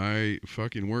I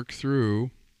fucking work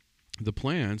through the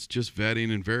plans, just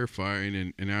vetting and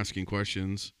verifying and asking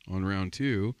questions on round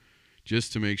 2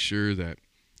 just to make sure that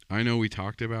I know we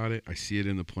talked about it. I see it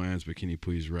in the plans, but can you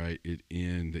please write it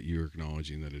in that you're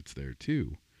acknowledging that it's there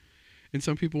too? And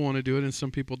some people want to do it and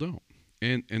some people don't.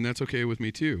 And that's okay with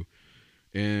me too.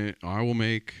 And I will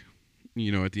make,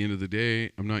 at the end of the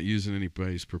day, I'm not using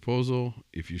anybody's proposal.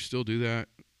 If you still do that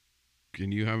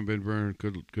and you haven't been burned,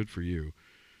 good for you.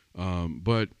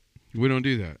 But we don't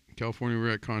do that. In California, we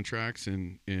write contracts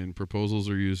and proposals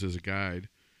are used as a guide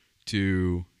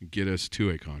to get us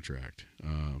to a contract.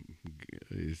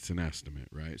 It's an estimate,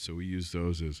 right? So we use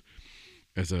those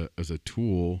as a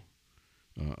tool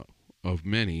of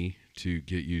many to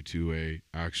get you to a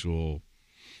actual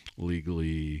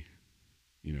legally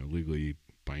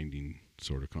binding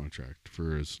sort of contract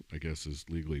for as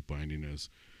legally binding as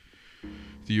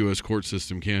the U.S. court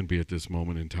system can be at this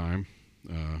moment in time,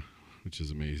 which is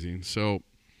amazing. So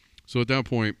at that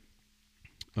point,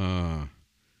 I'll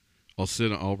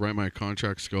write my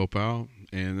contract scope out,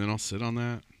 and then I'll sit on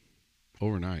that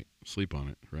overnight, sleep on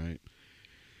it, right?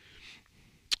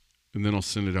 And then I'll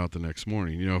send it out the next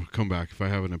morning. Come back if I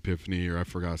have an epiphany or I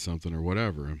forgot something or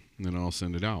whatever, and then I'll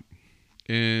send it out.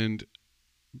 And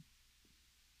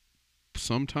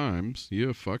sometimes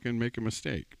you fucking make a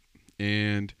mistake.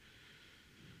 And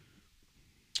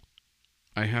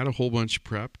I had a whole bunch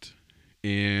prepped,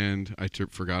 and I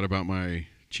forgot about my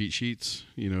cheat sheets,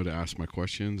 to ask my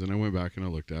questions. And I went back and I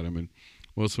looked at them, and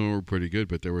most of them were pretty good,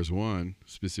 but there was one,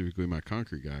 specifically my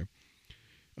concrete guy,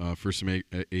 for some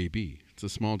AB. It's a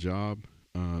small job.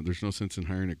 There's no sense in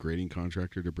hiring a grading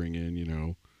contractor to bring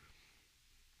in,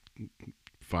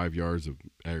 5 yards of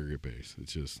aggregate base.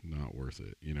 It's just not worth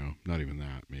it, not even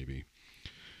that maybe.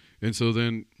 And so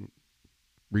then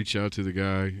reached out to the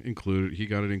guy, included. He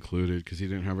got it included because he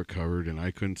didn't have it covered, and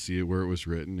I couldn't see it where it was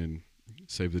written, and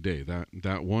saved the day.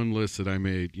 That one list that I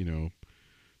made,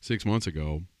 6 months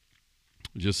ago,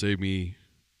 just saved me,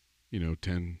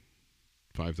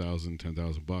 5,000,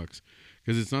 $10,000,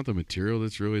 because it's not the material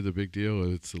that's really the big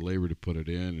deal. It's the labor to put it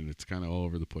in, and it's kind of all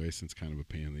over the place, and it's kind of a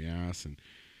pain in the ass, and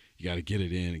you got to get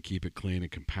it in and keep it clean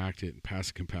and compact it and pass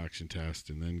a compaction test,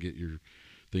 and then get your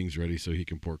things ready so he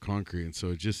can pour concrete. And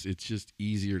so it's just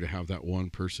easier to have that one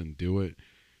person do it,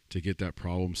 to get that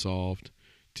problem solved,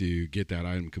 to get that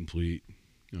item complete,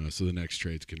 so the next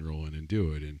trades can roll in and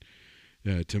do it. And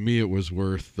to me, it was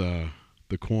worth the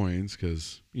coins,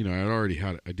 because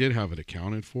I did have it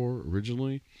accounted for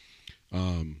originally,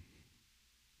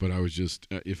 but I was just,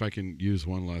 if I can use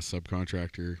one less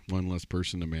subcontractor, one less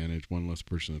person to manage, one less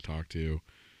person to talk to,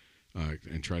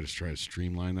 and try to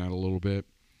streamline that a little bit,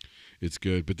 it's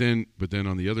good. But then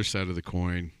on the other side of the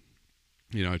coin,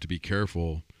 I have to be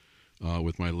careful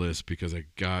with my list, because I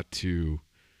got to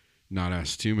not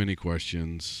ask too many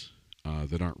questions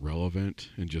that aren't relevant,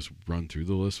 and just run through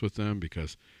the list with them,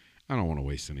 because I don't want to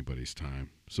waste anybody's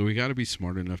time. So we got to be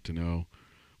smart enough to know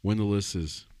when the list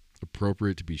is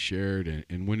appropriate to be shared,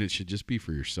 and when it should just be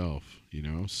for yourself,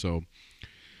 So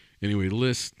anyway,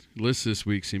 lists this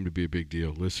week seem to be a big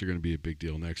deal. Lists are going to be a big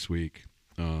deal next week.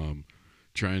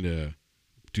 Trying to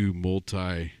do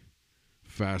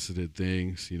multi-faceted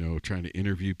things, trying to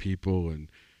interview people and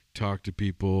talk to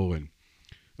people. And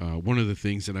one of the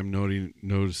things that I'm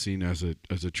noticing as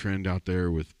a trend out there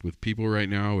with people right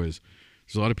now is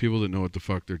there's a lot of people that know what the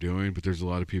fuck they're doing, but there's a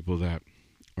lot of people that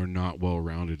are not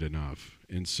well-rounded enough.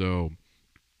 And so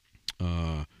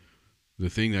the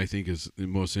thing that I think is the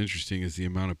most interesting is the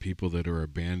amount of people that are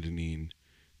abandoning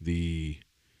the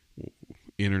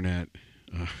internet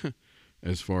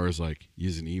as far as like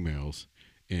using emails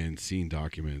and seeing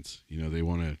documents. They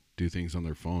want to do things on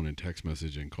their phone and text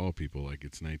message and call people like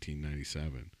it's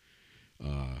 1997.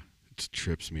 It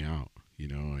trips me out.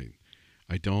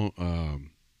 I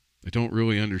don't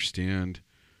really understand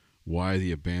why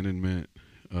the abandonment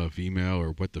of email, or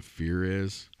what the fear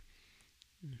is,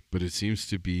 but it seems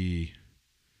to be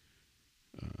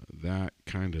that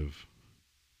kind of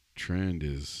trend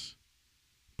is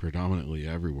predominantly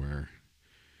everywhere.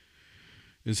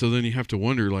 And so then you have to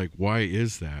wonder, like, why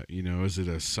is that? Is it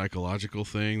a psychological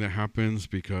thing that happens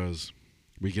because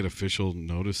we get official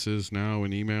notices now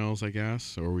in emails, I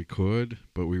guess, or we could,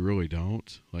 but we really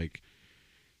don't? Like,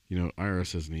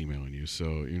 IRS isn't emailing you,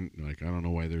 so I don't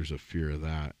know why there's a fear of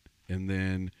that. And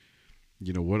then,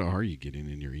 what are you getting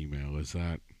in your email?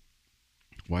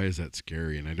 Why is that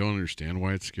scary? And I don't understand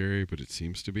why it's scary, but it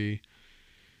seems to be.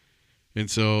 And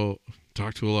so,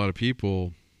 talk to a lot of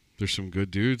people. There's some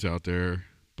good dudes out there,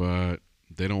 but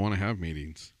they don't want to have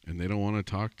meetings, and they don't want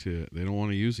to they don't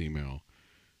want to use email,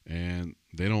 and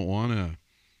they don't want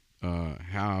to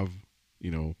have,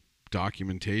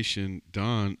 documentation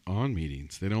done on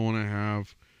meetings. They don't want to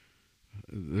have,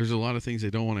 there's a lot of things they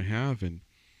don't want to have,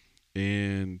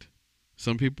 and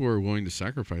some people are willing to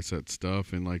sacrifice that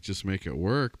stuff and like just make it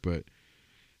work. But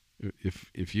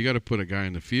if you got to put a guy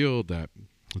in the field that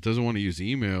doesn't want to use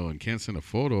email and can't send a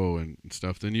photo and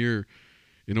stuff, then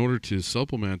in order to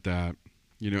supplement that,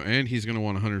 and he's going to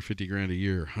want 150 grand a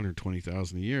year,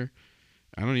 120,000 a year.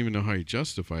 I don't even know how you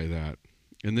justify that.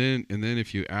 And then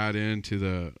if you add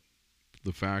into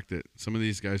the fact that some of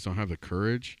these guys don't have the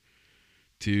courage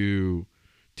to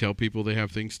tell people they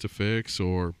have things to fix,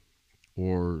 or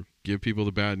give people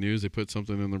the bad news, they put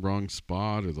something in the wrong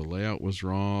spot, or the layout was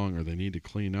wrong, or they need to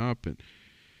clean up. And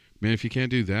man, if you can't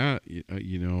do that,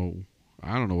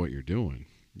 I don't know what you're doing.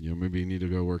 Maybe you need to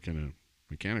go work in a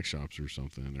mechanic shops or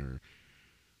something, or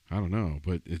I don't know.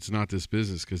 But it's not this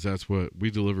business, because that's what we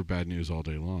deliver, bad news all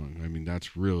day long. I mean,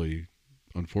 that's really,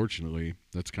 unfortunately,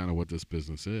 that's kind of what this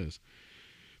business is,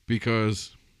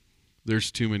 because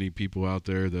there's too many people out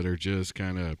there that are just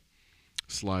kind of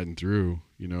sliding through,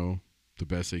 the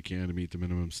best they can to meet the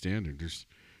minimum standard. There's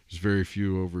very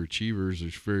few overachievers.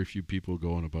 There's very few people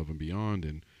going above and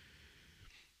beyond.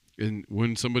 And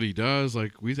when somebody does,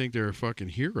 like, we think they're a fucking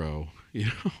hero,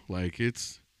 like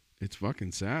it's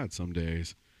fucking sad some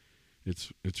days.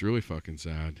 It's really fucking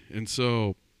sad. And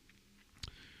so,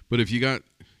 but if you got,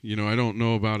 I don't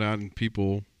know about adding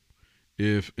people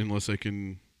unless I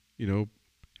can,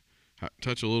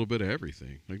 touch a little bit of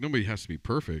everything. Like, nobody has to be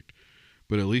perfect,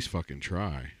 but at least fucking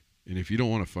try. And if you don't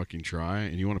want to fucking try,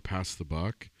 and you want to pass the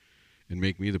buck and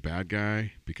make me the bad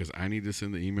guy because I need to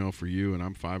send the email for you and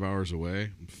I'm 5 hours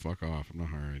away, fuck off. I'm not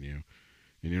hiring you.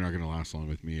 And you're not going to last long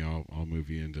with me. I'll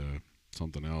move you into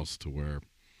something else to where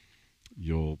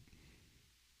you'll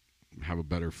have a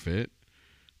better fit.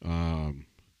 Um,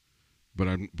 but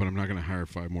I'm not going to hire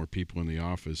 5 more people in the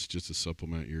office just to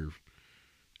supplement your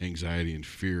anxiety and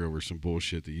fear over some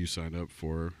bullshit that you signed up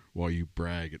for, while you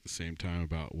brag at the same time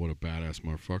about what a badass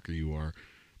motherfucker you are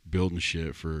building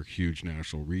shit for huge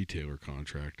national retailer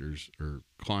contractors or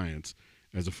clients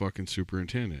as a fucking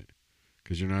superintendent.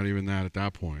 Because you're not even that at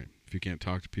that point. If you can't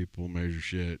talk to people, measure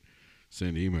shit,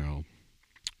 send email,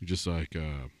 you're just like,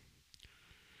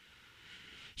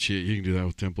 shit, you can do that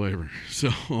with temp labor. So,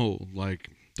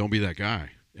 like, don't be that guy.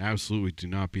 Absolutely do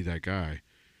not be that guy.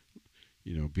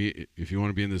 You know, if you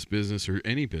want to be in this business or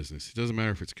any business, it doesn't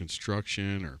matter if it's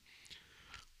construction or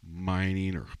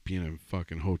mining or being in a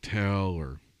fucking hotel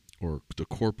or the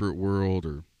corporate world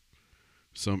or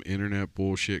some internet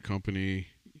bullshit company,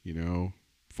 you know,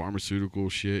 pharmaceutical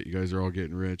shit. You guys are all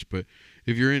getting rich. But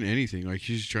if you're in anything, like,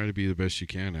 you just try to be the best you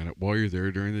can at it while you're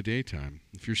there during the daytime.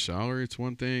 If your salary, it's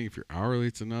one thing. If you're hourly,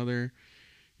 it's another.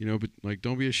 You know, but, like,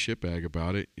 don't be a shitbag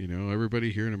about it. You know,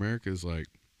 everybody here in America is like,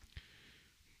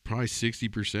 probably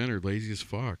 60% are lazy as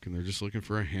fuck, and they're just looking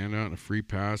for a handout and a free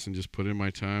pass and just put in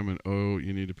my time and, oh,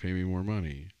 you need to pay me more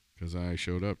money because I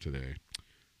showed up today.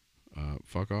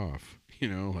 Fuck off. You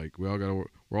know, like, we're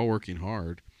all working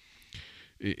hard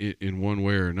in one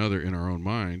way or another in our own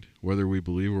mind. Whether we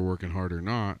believe we're working hard or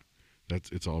not,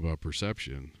 it's all about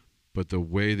perception. But the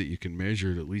way that you can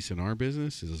measure it, at least in our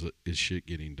business, is shit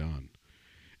getting done.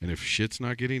 And if shit's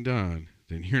not getting done,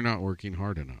 then you're not working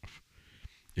hard enough.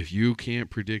 If you can't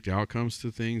predict outcomes to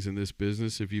things in this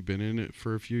business, if you've been in it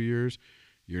for a few years,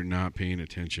 you're not paying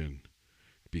attention,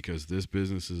 because this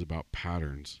business is about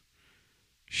patterns.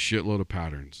 Shitload of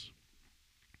patterns.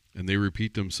 And they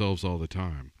repeat themselves all the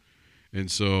time.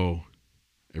 And so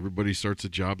everybody starts a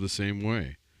job the same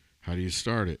way. How do you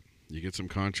start it? You get some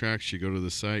contracts, you go to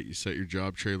the site, you set your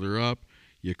job trailer up,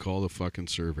 you call the fucking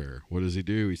surveyor. What does he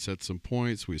do? He sets some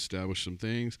points, we establish some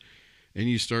things, and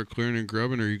you start clearing and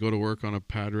grubbing, or you go to work on a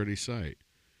pad-ready site.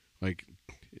 Like,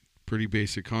 pretty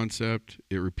basic concept.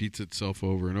 It repeats itself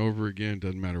over and over again.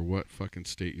 Doesn't matter what fucking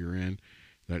state you're in.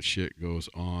 That shit goes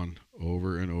on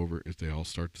over and over if they all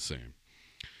start the same.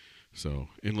 So,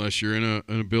 unless you're in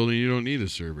a building, you don't need a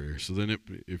surveyor. So then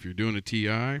if you're doing a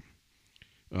TI,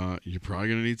 you're probably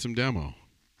going to need some demo.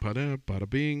 Bada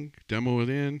bing, demo it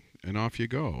in, and off you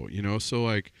go. You know, so,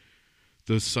 like,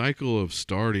 the cycle of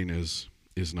starting is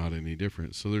not any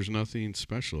different. So there's nothing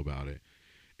special about it.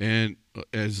 And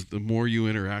as the more you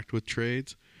interact with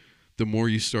trades, the more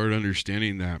you start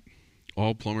understanding that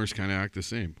all plumbers kind of act the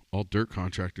same. All dirt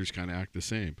contractors kind of act the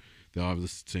same. They all have the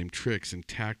same tricks and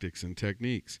tactics and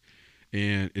techniques.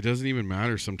 And it doesn't even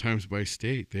matter sometimes by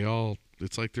state.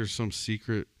 It's like there's some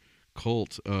secret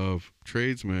cult of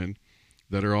tradesmen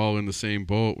that are all in the same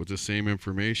boat with the same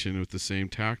information, with the same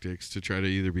tactics to try to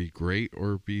either be great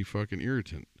or be fucking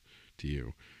irritant to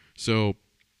you. So,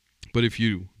 but if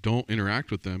you don't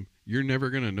interact with them, you're never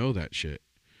going to know that shit.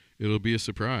 It'll be a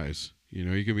surprise. You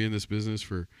know, you can be in this business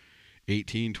for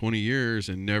 18, 20 years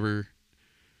and never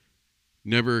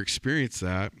experience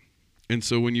that. And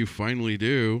so when you finally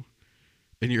do,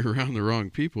 and you're around the wrong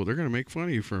people, they're going to make fun of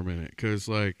you for a minute. Cause,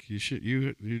 like, you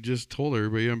just told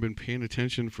everybody you haven't been paying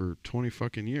attention for 20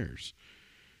 fucking years.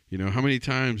 You know, how many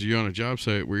times are you on a job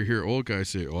site where you hear old guys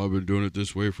say, oh, I've been doing it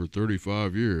this way for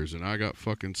 35 years and I got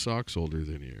fucking socks older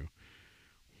than you.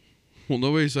 Well,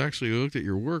 nobody's actually looked at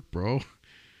your work, bro.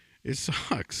 It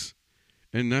sucks.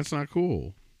 And that's not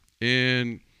cool.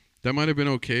 And that might have been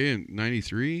okay in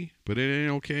 93, but it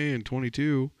ain't okay in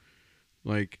 22.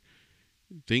 Like,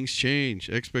 things change.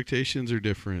 Expectations are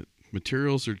different.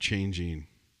 Materials are changing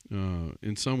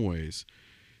in some ways.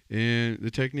 And the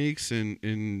techniques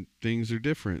and things are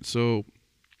different. So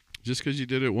just because you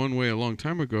did it one way a long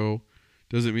time ago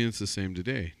doesn't mean it's the same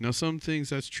today. Now, some things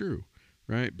that's true,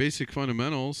 right? Basic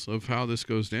fundamentals of how this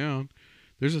goes down,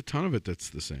 there's a ton of it that's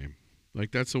the same.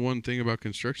 Like, that's the one thing about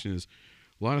construction is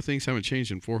a lot of things haven't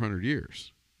changed in 400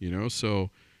 years, you know? So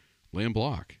land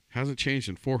block hasn't changed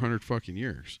in 400 fucking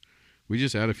years. We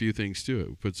just add a few things to it.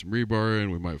 We put some rebar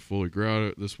in. We might fully grout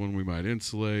it. This one we might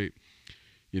insulate.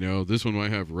 You know, this one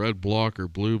might have red block or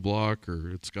blue block, or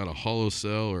it's got a hollow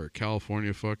cell or a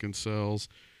California fucking cells.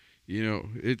 You know,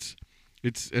 it's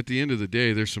at the end of the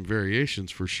day, there's some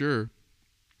variations for sure,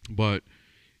 but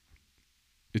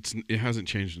it hasn't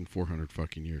changed in 400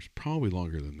 fucking years. Probably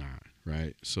longer than that,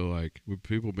 right? So, like,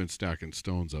 people have been stacking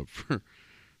stones up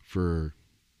for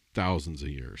thousands of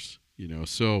years, you know.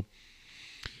 So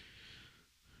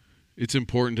it's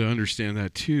important to understand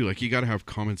that too. Like, you got to have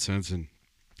common sense and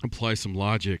apply some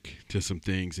logic to some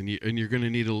things, and you're going to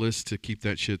need a list to keep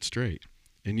that shit straight.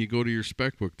 and you go to your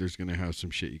spec book, there's going to have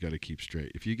some shit you got to keep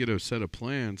straight. If you get a set of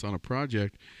plans on a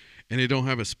project and they don't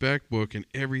have a spec book and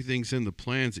everything's in the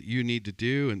plans that you need to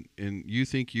do, and you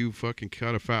think you fucking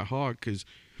cut a fat hog because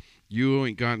you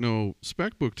ain't got no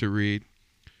spec book to read,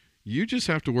 you just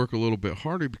have to work a little bit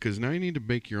harder, because now you need to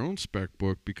make your own spec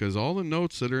book, because all the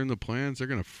notes that are in the plans, they're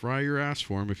going to fry your ass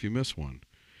for them if you miss one.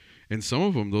 And some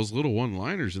of them, those little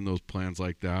one-liners in those plans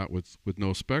like that with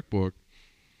no spec book,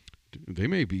 they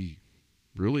may be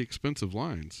really expensive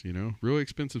lines, really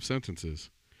expensive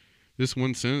sentences. This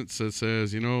one sentence that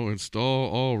says, install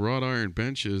all wrought iron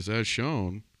benches as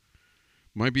shown,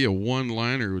 might be a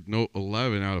one-liner with note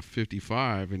 11 out of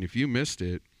 55, and if you missed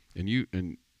it, and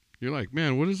you're like,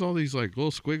 man, what is all these like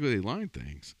little squiggly line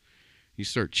things? You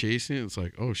start chasing it, it's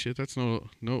like, oh shit, that's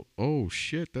oh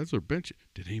shit, that's our bench.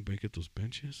 Did anybody get those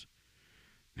benches?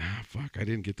 Nah, fuck, I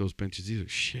didn't get those benches either.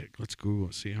 Shit, let's Google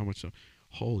and see how much.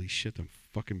 Holy shit, them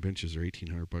fucking benches are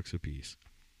 $1,800 a piece.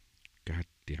 God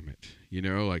damn it.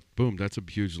 Like, boom, that's a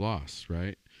huge loss,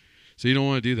 right? So you don't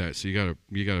want to do that. So you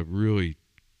gotta really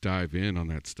dive in on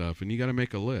that stuff, and you gotta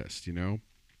make a list.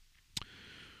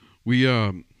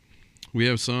 We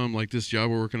have some, like this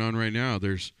job we're working on right now.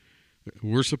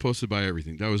 We're supposed to buy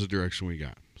everything. That was the direction we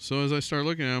got. So as I start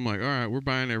looking at it, I'm like, all right, we're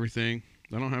buying everything.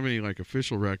 I don't have any like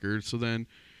official records. So then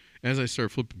as I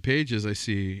start flipping pages, I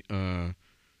see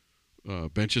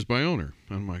benches by owner.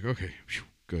 I'm like, okay,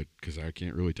 good, because I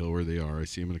can't really tell where they are. I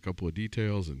see them in a couple of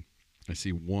details, and I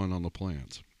see one on the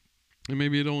plans. And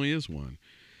maybe it only is one.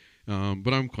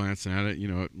 But I'm glancing at it,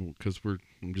 because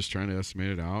I'm just trying to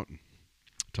estimate it out and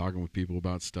talking with people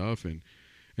about stuff. And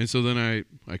so then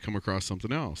I come across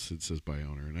something else that says by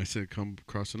owner. And I said, come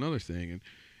across another thing.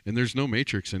 And there's no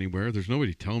matrix anywhere. There's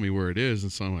nobody telling me where it is.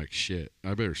 And so I'm like, shit,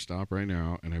 I better stop right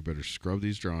now, and I better scrub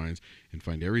these drawings and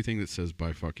find everything that says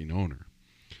by fucking owner.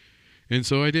 And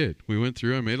so I did. We went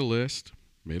through, I made a list,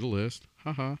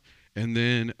 haha. And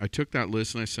then I took that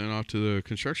list and I sent it off to the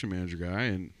construction manager guy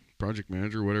and project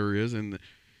manager, whatever it is, and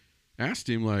asked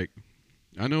him, like,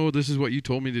 I know this is what you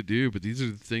told me to do, but these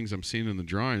are the things I'm seeing in the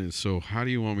drawing. And so how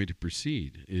do you want me to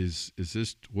proceed? Is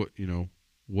this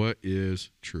what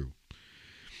is true?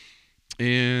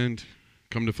 And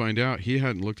come to find out, he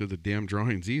hadn't looked at the damn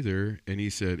drawings either. And he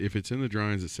said, if it's in the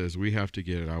drawings that says we have to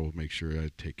get it, I will make sure I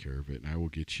take care of it. And I will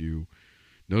get you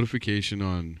notification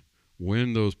on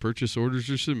when those purchase orders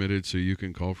are submitted so you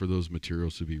can call for those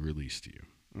materials to be released to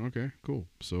you. Okay, cool.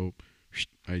 So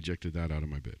I ejected that out of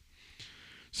my bid.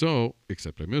 So,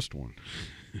 except I missed one.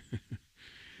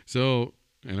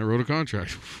 And I wrote a contract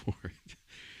for it.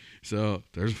 So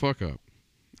there's a fuck up.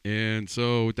 And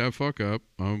so with that fuck up,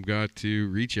 I've got to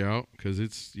reach out, because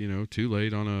it's, too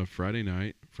late on a Friday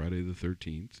night, Friday the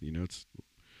 13th. It's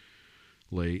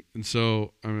late. And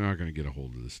so I'm not going to get a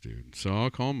hold of this dude. So I'll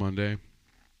call Monday.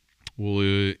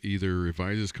 We'll either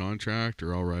revise his contract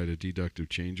or I'll write a deductive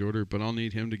change order, but I'll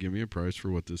need him to give me a price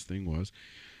for what this thing was.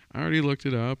 I already looked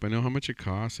it up. I know how much it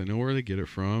costs. I know where they get it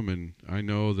from. And I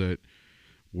know that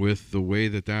with the way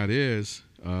that is,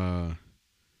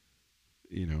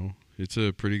 it's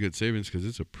a pretty good savings, because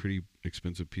it's a pretty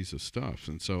expensive piece of stuff.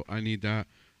 And so I need that.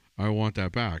 I want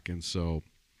that back. And so,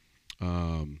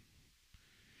 and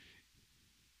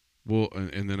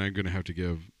then I'm going to have to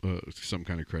give some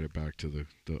kind of credit back to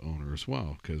the owner as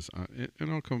well. And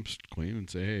I'll come clean and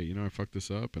say, hey, I fucked this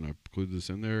up and I included this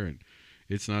in there and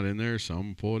it's not in there, so I'm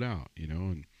going to pull it out,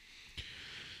 and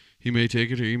he may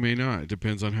take it or he may not. It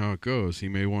depends on how it goes. He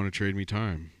may want to trade me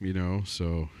time,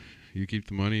 so you keep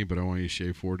the money, but I want you to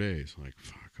shave 4 days. Like,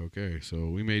 fuck, okay. So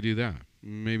we may do that.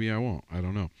 Maybe I won't. I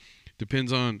don't know.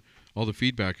 Depends on all the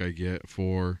feedback I get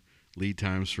for lead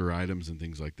times for items and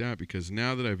things like that, because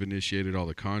now that I've initiated all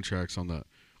the contracts on the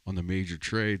major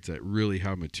trades that really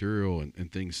have material and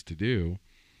things to do,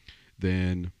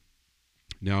 then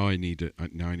now I need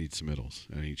submittals.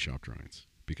 I need shop drawings,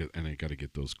 and I got to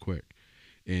get those quick.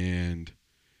 And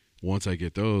once I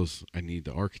get those, I need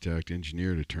the architect,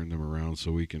 engineer to turn them around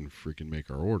so we can freaking make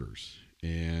our orders.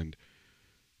 And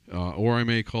or I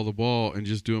may call the ball and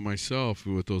just do it myself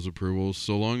with those approvals.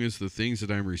 So long as the things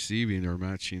that I'm receiving are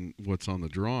matching what's on the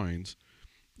drawings,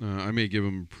 I may give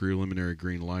them preliminary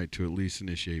green light to at least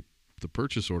initiate the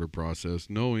purchase order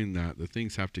process, knowing that the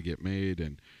things have to get made,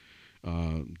 and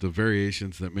the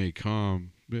variations that may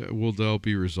come, they'll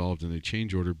be resolved in a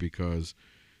change order, because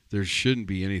there shouldn't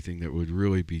be anything that would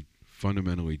really be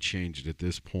fundamentally changed at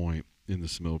this point in the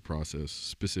submittal process,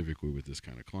 specifically with this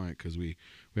kind of client, because we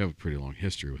have a pretty long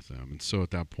history with them. And so at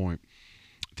that point,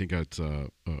 I think that's a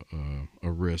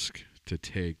risk to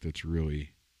take that's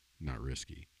really not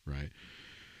risky, right?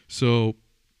 So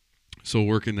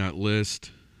working that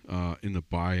list, in the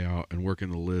buyout and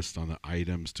working the list on the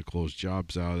items to close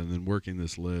jobs out, and then working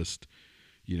this list,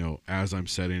 as I'm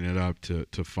setting it up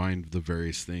to find the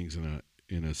various things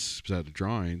in a set of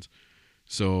drawings.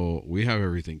 So we have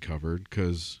everything covered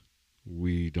because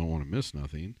we don't want to miss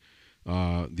nothing.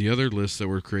 The other list that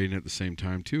we're creating at the same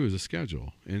time too is a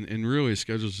schedule, and really a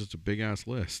schedule is just a big ass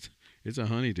list. It's a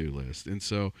honeydew list, and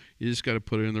so you just got to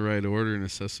put it in the right order and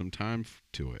assess some time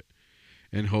to it,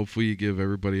 and hopefully you give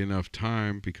everybody enough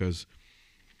time, because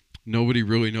nobody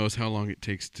really knows how long it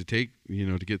takes to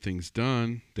get things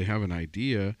done. They have an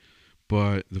idea,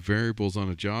 but the variables on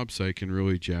a job site can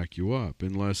really jack you up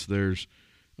unless there's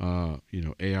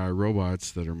AI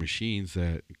robots that are machines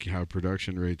that have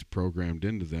production rates programmed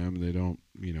into them. They don't,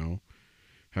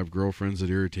 have girlfriends that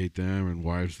irritate them and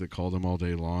wives that call them all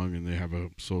day long, and they have a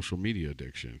social media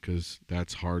addiction, because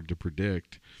that's hard to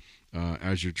predict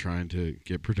as you're trying to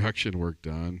get production work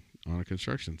done on a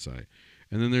construction site.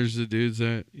 And then there's the dudes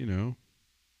that, they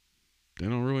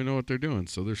don't really know what they're doing,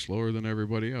 so they're slower than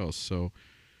everybody else. So,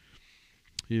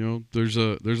 there's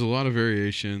a lot of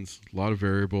variations, a lot of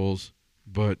variables,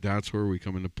 but that's where we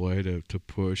come into play to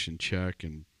push and check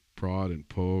and prod and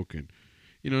poke and,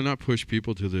 not push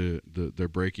people to their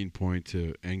breaking point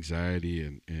to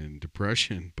anxiety and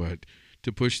depression, but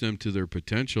to push them to their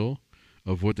potential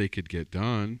of what they could get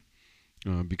done.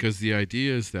 Because the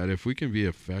idea is that if we can be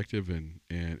effective and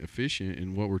efficient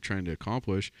in what we're trying to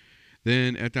accomplish,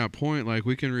 then at that point,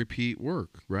 we can repeat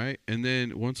work, right? And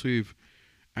then once we've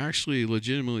actually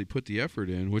legitimately put the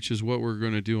effort in, which is what we're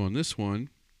going to do on this one,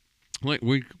 like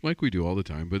we do all the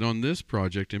time, but on this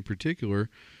project in particular,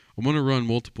 I'm going to run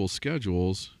multiple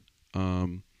schedules.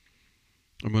 We're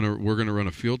going to run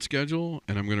a field schedule,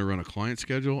 and I'm going to run a client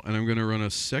schedule, and I'm going to run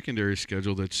a secondary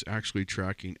schedule that's actually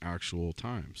tracking actual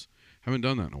times. Haven't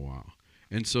done that in a while.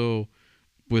 And so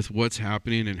with what's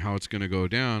happening and how it's going to go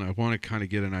down, I want to kind of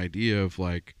get an idea of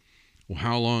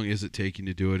how long is it taking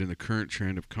to do it in the current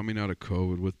trend of coming out of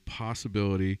COVID, with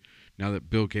possibility, now that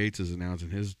Bill Gates is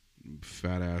announcing his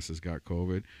fat ass has got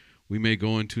COVID, we may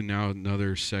go into now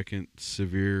another second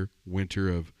severe winter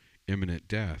of imminent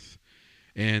death.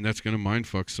 And that's going to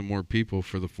mindfuck some more people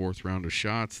for the fourth round of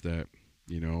shots that,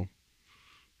 they're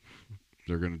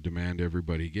going to demand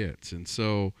everybody gets. And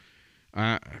so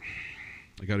I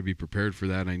got to be prepared for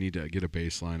that. And I need to get a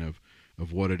baseline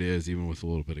of what it is, even with a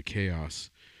little bit of chaos,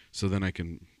 so then I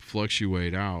can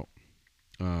fluctuate out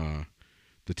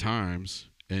the times.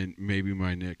 And maybe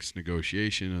my next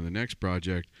negotiation on the next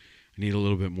project, I need a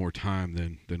little bit more time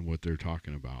than what they're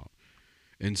talking about.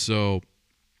 And so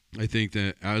I think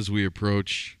that as we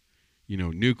approach,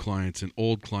 new clients and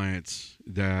old clients,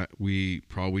 that we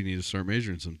probably need to start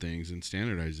measuring some things and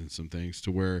standardizing some things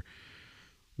to where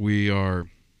we are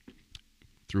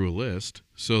through a list,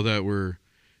 so that we're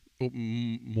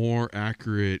more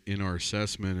accurate in our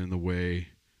assessment and the way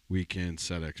we can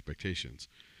set expectations.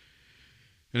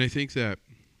 And I think that,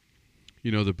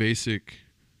 the basic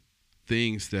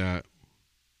things that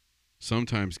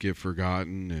sometimes get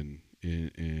forgotten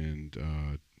and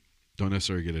don't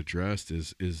necessarily get addressed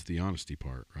is the honesty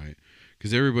part, right?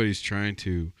 Because everybody's trying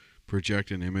to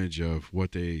project an image of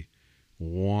what they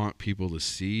want people to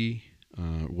see,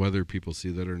 whether people see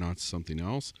that or not is something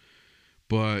else.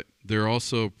 But they're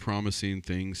also promising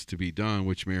things to be done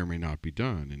which may or may not be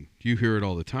done. And you hear it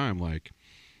all the time, like,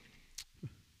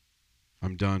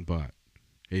 I'm done, but,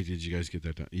 hey, did you guys get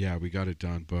that done? Yeah, we got it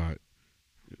done, but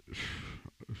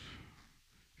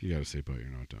you got to say, but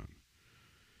you're not done.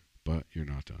 But you're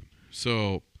not done.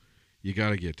 So you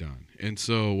got to get done. And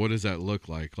so what does that look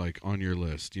like on your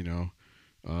list,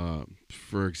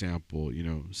 for example,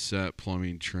 set,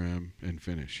 plumbing, trim, and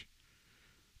finish.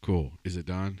 Cool. Is it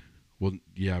done? Well,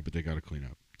 yeah, but they got to clean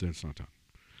up. Then it's not done.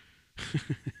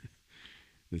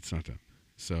 It's not done.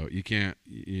 So you can't,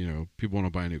 people want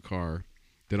to buy a new car.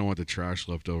 They don't want the trash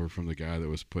left over from the guy that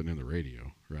was putting in the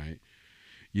radio, right?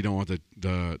 You don't want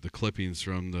the clippings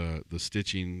from the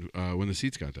stitching when the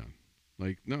seats got done.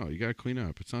 No, you got to clean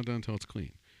up. It's not done until it's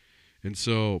clean. And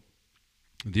so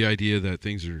the idea that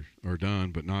things are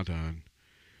done but not done,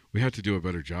 we have to do a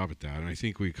better job at that. And I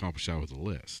think we accomplish that with a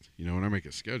list. When I make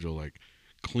a schedule,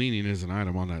 cleaning is an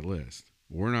item on that list.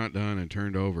 We're not done and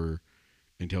turned over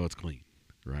until it's clean,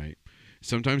 right?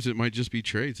 Sometimes it might just be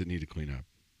trades that need to clean up.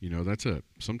 That's it.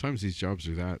 Sometimes these jobs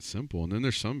are that simple. And then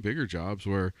there's some bigger jobs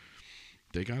where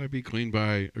they got to be cleaned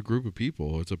by a group of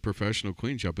people. It's a professional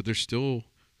clean job, but there's still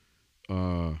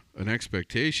an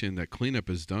expectation that cleanup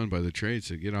is done by the trades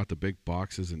to get out the big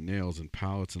boxes and nails and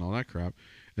pallets and all that crap.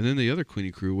 And then the other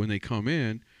cleaning crew, when they come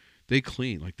in, they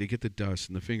clean. They get the dust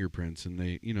and the fingerprints, and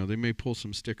they may pull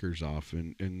some stickers off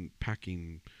and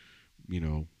packing,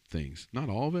 things. Not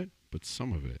all of it, but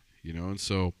some of it, you know. And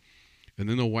so, and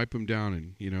then they'll wipe them down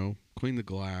and, you know, clean the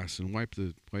glass and wipe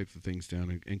the things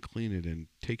down and clean it and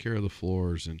take care of the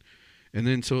floors and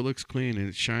then so it looks clean and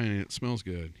it's shiny and it smells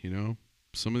good, you know.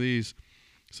 Some of these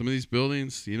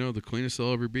buildings, you know, the cleanest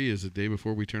they'll ever be is the day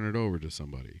before we turn it over to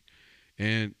somebody.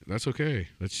 And that's okay.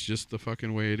 That's just the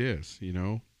fucking way it is, you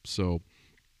know. So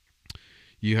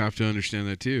you have to understand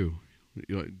that too.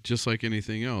 You know, just like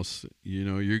anything else, you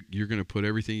know, you're going to put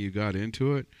everything you got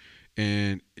into it,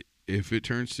 and if it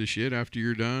turns to shit after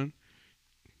you're done,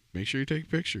 make sure you take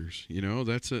pictures. You know,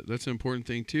 that's an important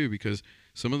thing too, because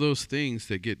some of those things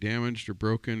that get damaged or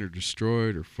broken or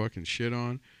destroyed or fucking shit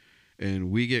on,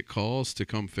 and we get calls to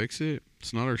come fix it,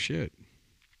 it's not our shit.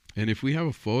 And if we have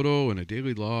a photo and a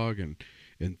daily log and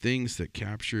things that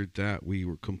captured that we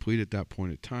were complete at that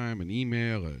point in time, an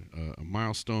email, a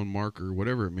milestone marker,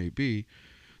 whatever it may be,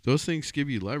 those things give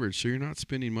you leverage, so you're not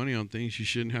spending money on things you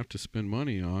shouldn't have to spend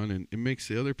money on, and it makes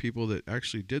the other people that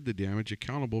actually did the damage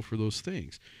accountable for those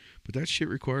things. But that shit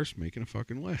requires making a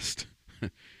fucking list.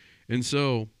 And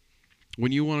so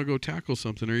when you want to go tackle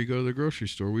something or you go to the grocery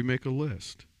store, we make a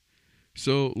list.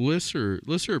 So lists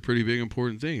are a pretty big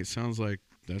important thing. It sounds like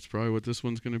that's probably what this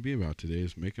one's going to be about today,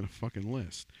 is making a fucking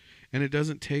list. And it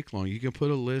doesn't take long. You can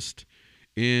put a list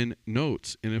in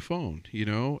notes in a phone, you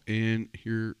know, in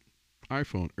your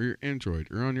iPhone or your Android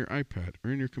or on your iPad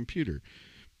or in your computer.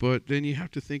 But then you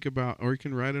have to think about, or you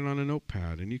can write it on a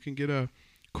notepad, and you can get a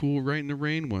cool write in the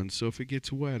rain one, so if it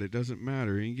gets wet, it doesn't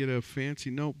matter. You can get a fancy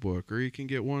notebook, or you can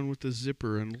get one with a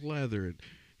zipper and leather.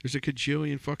 There's a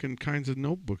cajillion fucking kinds of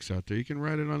notebooks out there. You can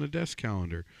write it on a desk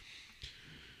calendar.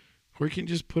 Or you can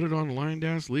just put it on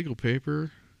lined-ass legal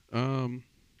paper and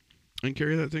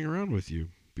carry that thing around with you,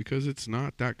 because it's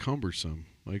not that cumbersome.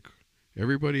 Like,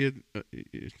 everybody,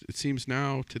 it seems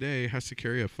now, today, has to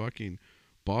carry a fucking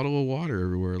bottle of water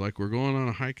everywhere, like we're going on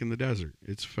a hike in the desert.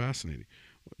 It's fascinating.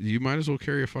 You might as well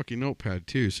carry a fucking notepad,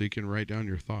 too, so you can write down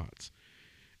your thoughts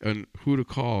and who to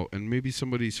call and maybe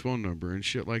somebody's phone number and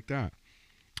shit like that.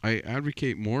 I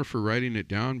advocate more for writing it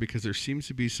down, because there seems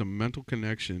to be some mental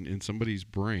connection in somebody's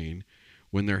brain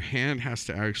when their hand has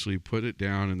to actually put it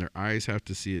down and their eyes have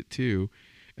to see it too,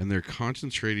 and they're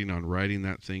concentrating on writing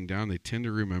that thing down. They tend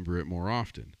to remember it more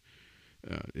often.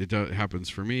 It happens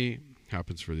for me,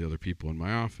 happens for the other people in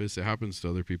my office, it happens to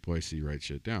other people I see write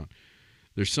shit down.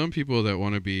 There's some people that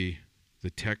want to be the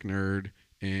tech nerd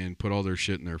and put all their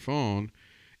shit in their phone,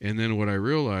 and then what I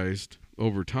realized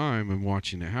over time and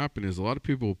watching it happen is a lot of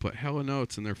people will put hella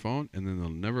notes in their phone and then they'll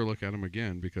never look at them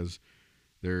again, because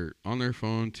they're on their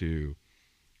phone to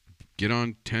get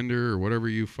on Tinder or whatever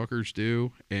you fuckers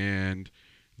do, and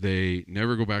they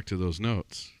never go back to those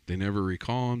notes. They never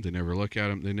recall them. They never look at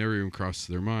them. They never even cross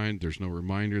their mind. There's no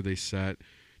reminder they set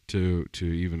to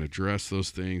even address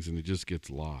those things, and it just gets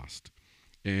lost.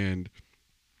 And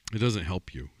it doesn't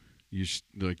help you.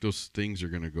 Like, those things are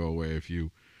going to go away if you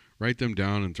write them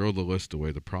down and throw the list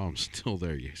away. The problem's still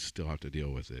there. You still have to deal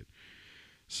with it.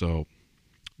 So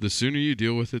the sooner you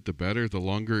deal with it, the better. The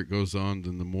longer it goes on,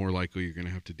 then the more likely you're going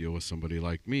to have to deal with somebody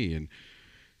like me. And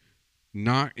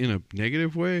not in a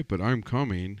negative way, but I'm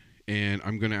coming and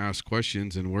I'm going to ask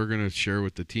questions, and we're going to share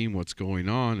with the team what's going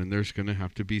on, and there's going to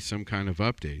have to be some kind of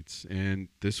updates. And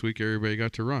this week everybody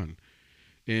got to run,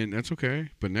 and that's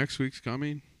okay. But next week's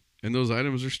coming, and those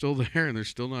items are still there and they're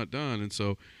still not done. And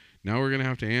so now we're going to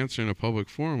have to answer in a public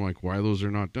forum like why those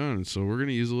are not done. And so we're going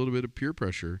to use a little bit of peer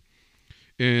pressure.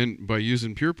 And by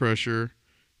using peer pressure,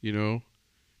 you know,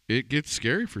 it gets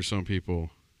scary for some people,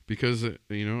 because,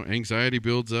 you know, anxiety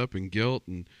builds up and guilt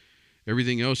and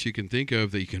everything else you can think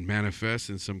of that you can manifest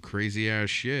in some crazy ass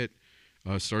shit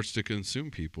starts to consume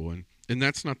people. And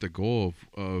that's not the goal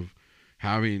of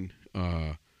having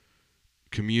a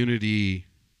community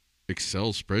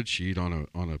Excel spreadsheet on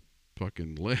a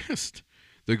fucking list.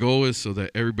 The goal is so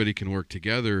that everybody can work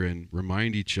together and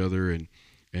remind each other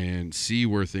and see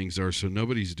where things are, so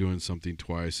nobody's doing something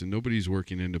twice and nobody's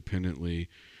working independently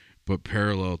but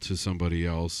parallel to somebody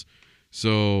else.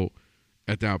 So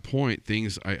at that point,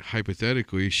 things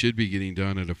hypothetically should be getting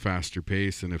done at a faster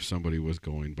pace than if somebody was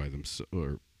going by themselves,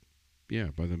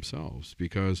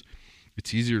 because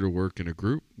it's easier to work in a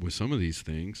group with some of these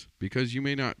things, because you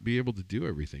may not be able to do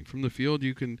everything. From the field,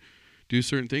 you can do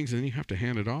certain things, and then you have to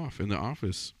hand it off. In the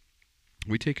office,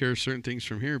 we take care of certain things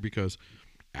from here because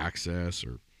access,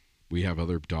 or we have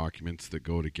other documents that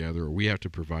go together, or we have to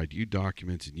provide you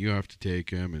documents and you have to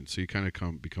take them. And so you kind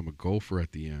of become a gopher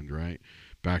at the end, right?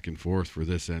 Back and forth for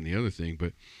this and the other thing.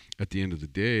 But at the end of the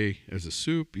day, as a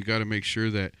soup, you got to make sure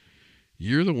that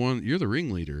you're the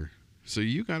ringleader. So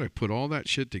you got to put all that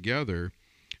shit together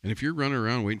And if you're running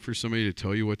around waiting for somebody to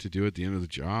tell you what to do at the end of the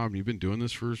job, and you've been doing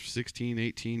this for 16,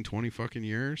 18, 20 fucking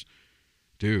years,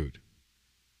 dude,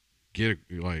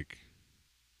 like,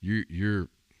 you're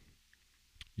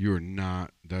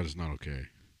not, that is not okay.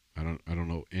 I don't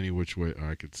know any which way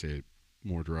I could say it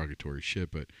more derogatory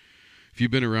shit, but if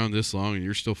you've been around this long and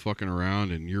you're still fucking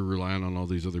around and you're relying on all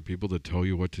these other people to tell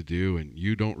you what to do, and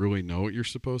you don't really know what you're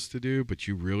supposed to do, but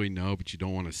you really know, but you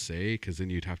don't want to say because then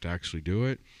you'd have to actually do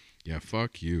it. Yeah,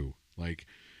 fuck you. Like,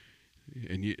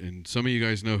 and some of you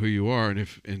guys know who you are,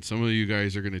 and some of you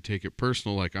guys are going to take it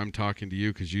personal, like I'm talking to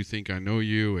you because you think I know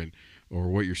you and or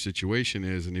what your situation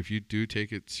is, and if you do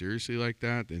take it seriously like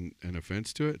that and an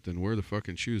offense to it, then wear the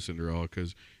fucking shoes, Cinderella,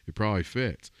 because it probably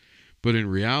fits. But in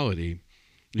reality,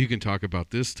 you can talk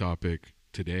about this topic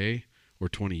today or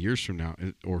 20 years from now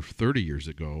or 30 years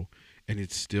ago, and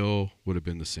it still would have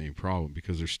been the same problem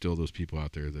because there's still those people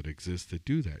out there that exist that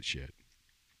do that shit.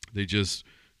 They just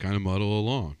kind of muddle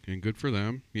along, and good for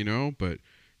them, you know, but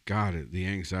God, the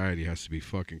anxiety has to be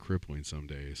fucking crippling some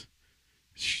days.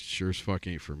 Sure as fuck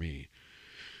ain't for me.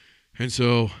 And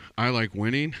so I like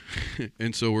winning,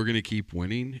 and so we're going to keep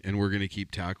winning, and we're going to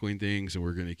keep tackling things, and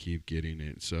we're going to keep getting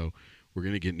it. So we're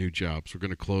going to get new jobs. We're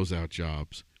going to close out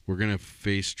jobs. We're going to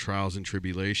face trials and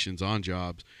tribulations on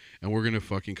jobs, and we're going to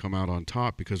fucking come out on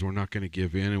top because we're not going to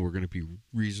give in, and we're going to be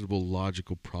reasonable,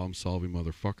 logical, problem-solving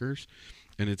motherfuckers,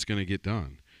 and it's going to get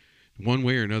done. One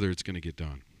way or another, it's going to get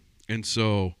done. And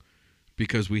so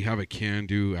because we have a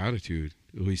can-do attitude,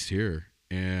 at least here,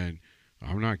 and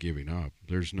I'm not giving up.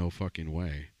 There's no fucking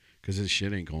way because this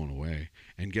shit ain't going away.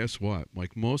 And guess what?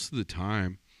 Like most of the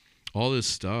time, all this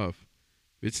stuff,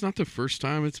 it's not the first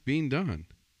time it's being done.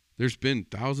 There's been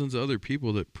thousands of other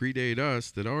people that predate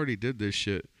us that already did this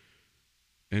shit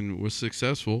and was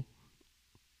successful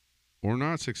or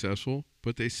not successful,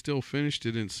 but they still finished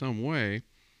it in some way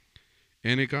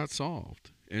and it got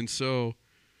solved. And so,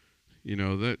 you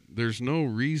know, that there's no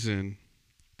reason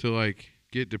to like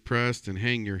get depressed and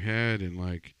hang your head and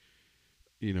like,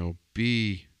 you know,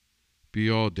 be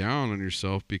all down on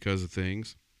yourself because of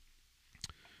things.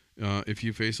 If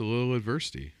you face a little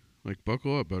adversity, like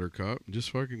buckle up, Buttercup, and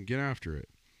just fucking get after it.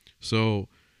 So,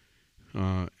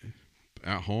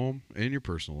 at home and your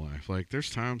personal life, like there's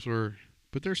times,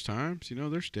 you know,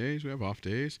 there's days, we have off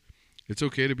days. It's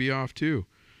okay to be off too,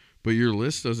 but your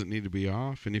list doesn't need to be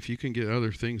off. And if you can get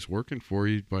other things working for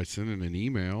you by sending an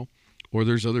email, or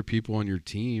there's other people on your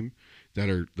team that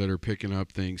are picking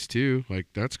up things too, like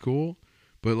that's cool.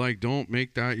 But like, don't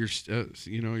make that your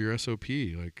your SOP.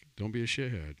 Like, don't be a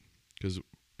shithead,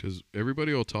 because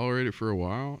everybody will tolerate it for a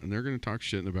while, and they're gonna talk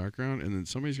shit in the background, and then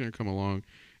somebody's gonna come along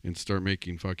and start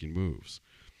making fucking moves.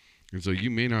 And so you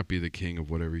may not be the king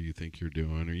of whatever you think you're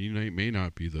doing, or you may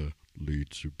not be the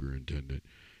lead superintendent.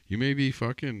 You may be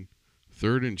fucking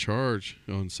third in charge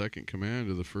on second command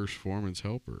of the first foreman's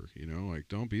helper. You know, like,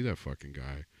 don't be that fucking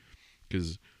guy,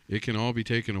 because it can all be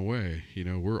taken away. You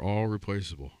know, we're all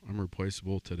replaceable. I'm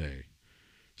replaceable today.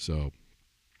 So,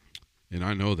 and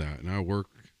I know that, and I work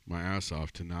my ass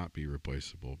off to not be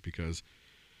replaceable, because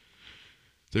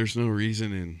there's no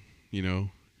reason in, you know,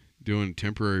 doing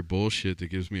temporary bullshit that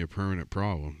gives me a permanent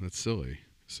problem. That's silly.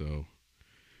 So,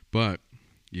 but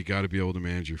you got to be able to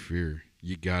manage your fear.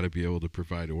 You got to be able to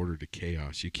provide order to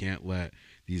chaos. You can't let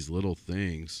these little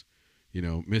things, you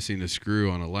know, missing a screw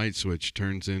on a light switch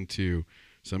turns into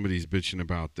somebody's bitching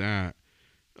about that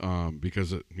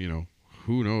because, you know,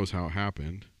 who knows how it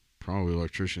happened. Probably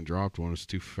electrician dropped one, was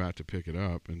too fat to pick it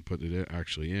up and put it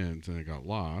actually in, and it got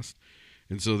lost.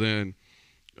 And so then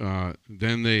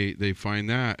they find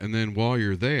that, and then while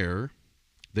you're there,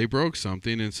 they broke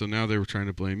something, and so now they were trying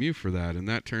to blame you for that, and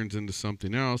that turns into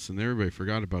something else, and everybody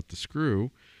forgot about the screw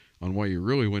on why you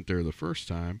really went there the first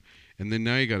time, and then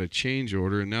now you got a change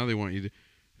order, and now they want you to,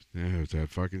 that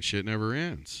fucking shit never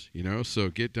ends, you know? So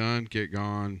get done, get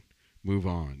gone, move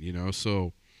on, you know?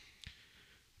 So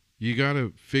you got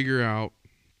to figure out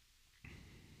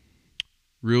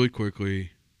really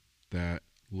quickly that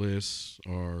lists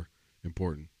are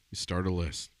important. You start a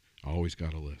list. Always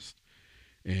got a list.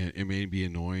 And it may be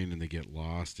annoying and they get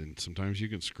lost, and sometimes you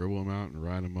can scribble them out and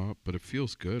write them up, but it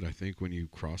feels good, I think, when you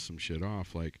cross some shit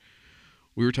off. Like,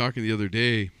 we were talking the other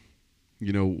day,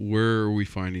 you know, where are we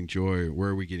finding joy? Where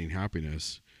are we getting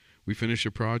happiness? We finished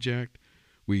a project.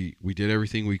 We did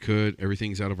everything we could.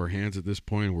 Everything's out of our hands at this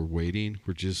point. We're waiting.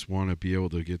 We just want to be able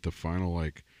to get the final,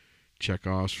 like,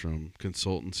 check-offs from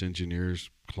consultants,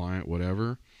 engineers, client,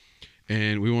 whatever,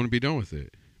 and we want to be done with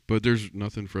it. But there's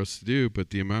nothing for us to do. But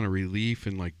the amount of relief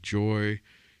and like joy,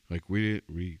 like we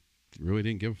really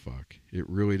didn't give a fuck. It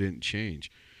really didn't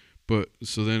change. But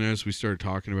so then as we started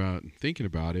talking about and thinking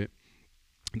about it,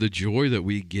 the joy that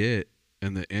we get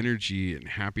and the energy and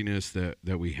happiness that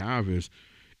we have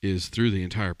is through the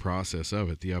entire process of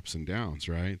it, the ups and downs,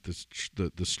 right?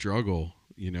 The struggle,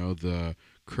 the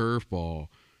curveball,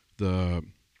 the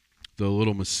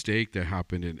little mistake that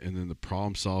happened, and then the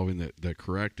problem solving that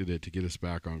corrected it to get us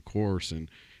back on course, and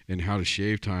how to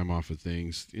shave time off of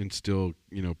things and still,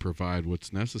 provide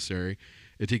what's necessary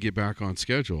and to get back on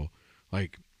schedule.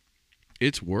 Like,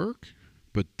 it's work,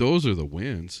 but those are the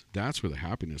wins. That's where the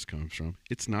happiness comes from.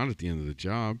 It's not at the end of the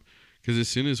job, because as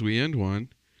soon as we end one,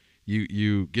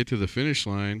 you get to the finish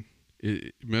line.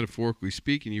 Metaphorically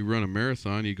speaking, you run a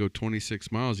marathon, you go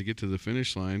 26 miles, you get to the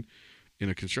finish line in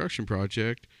a construction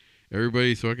project,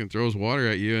 everybody fucking throws water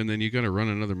at you, and then you got to run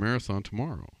another marathon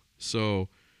tomorrow. So,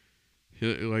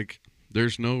 like,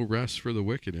 there's no rest for the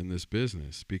wicked in this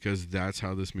business, because that's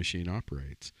how this machine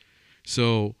operates.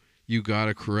 So you got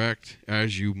to correct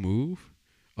as you move.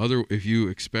 If you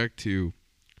expect to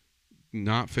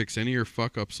not fix any of your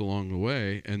fuck ups along the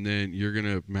way, and then you're going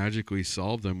to magically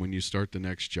solve them when you start the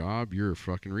next job, you're a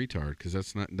fucking retard, because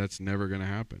that's never going to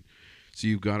happen. So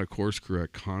you've got to course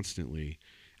correct constantly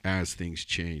as things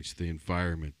change. The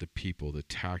environment, the people, the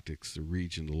tactics, the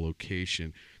region, the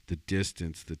location, the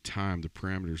distance, the time, the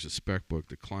parameters, the spec book,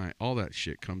 the client, all that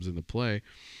shit comes into play.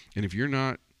 And if you're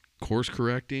not course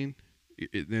correcting,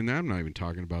 and I'm not even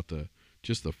talking about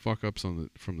just the fuck ups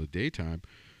from the daytime,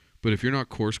 but if you're not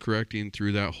course correcting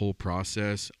through that whole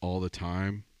process all the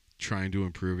time, trying to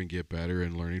improve and get better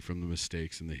and learning from the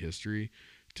mistakes in the history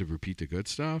to repeat the good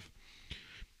stuff,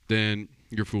 then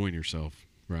you're fooling yourself,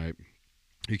 right?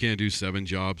 You can't do 7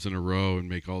 jobs in a row and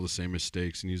make all the same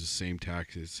mistakes and use the same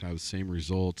tactics, have the same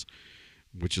results,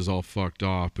 which is all fucked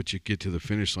off, but you get to the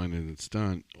finish line and it's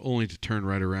done, only to turn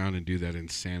right around and do that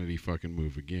insanity fucking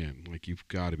move again. Like, you've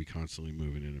got to be constantly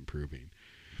moving and improving.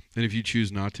 And if you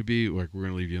choose not to be, like, we're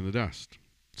going to leave you in the dust.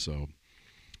 So,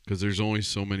 because there's only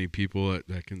so many people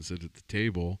that can sit at the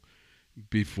table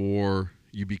before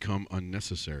you become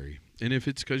unnecessary. And if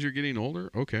it's because you're getting older,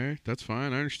 okay, that's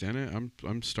fine. I understand it.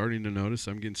 I'm starting to notice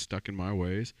I'm getting stuck in my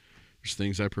ways. There's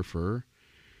things I prefer.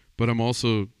 But I'm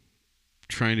also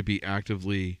trying to be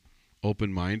actively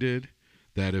open-minded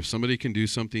that if somebody can do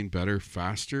something better,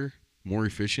 faster, more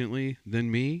efficiently than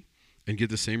me and get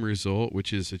the same result,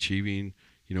 which is achieving,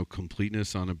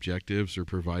 completeness on objectives or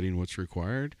providing what's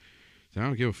required, then I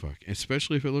don't give a fuck,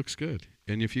 especially if it looks good.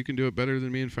 And if you can do it better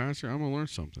than me and faster, I'm going to learn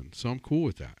something. So I'm cool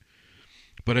with that.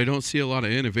 But I don't see a lot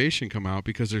of innovation come out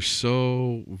because there's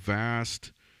so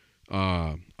vast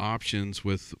options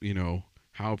with,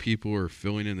 how people are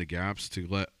filling in the gaps to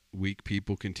let weak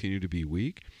people continue to be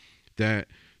weak, that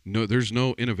there's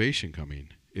no innovation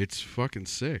coming. It's fucking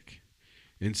sick.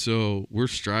 And so we're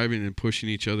striving and pushing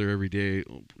each other every day,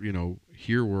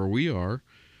 here where we are,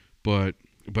 but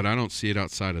I don't see it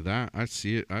outside of that. I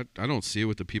see it. I don't see it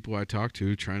with the people I talk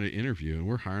to trying to interview, and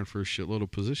we're hiring for a shitload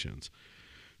of positions.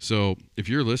 So if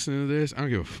you're listening to this, I don't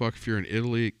give a fuck if you're in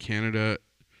Italy, Canada,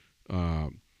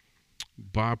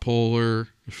 bipolar,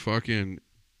 fucking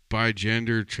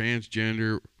bigender,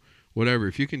 transgender, whatever.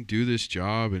 If you can do this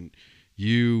job and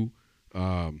you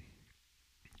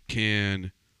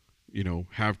can,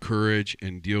 have courage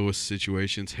and deal with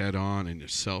situations head on, and a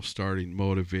self-starting,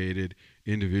 motivated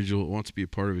individual that wants to be a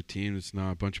part of a team that's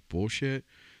not a bunch of bullshit,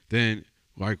 then,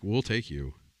 like, we'll take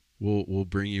you. We'll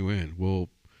bring you in. We'll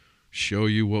show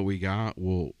you what we got.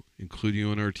 We'll include you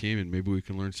on our team, and maybe we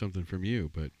can learn something from you.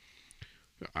 But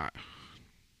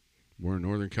we're in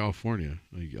Northern California.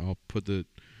 I'll put the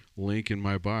link in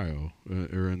my bio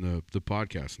or in the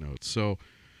podcast notes. So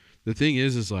the thing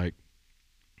is like,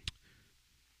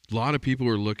 a lot of people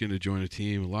are looking to join a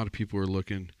team. A lot of people are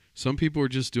looking. Some people are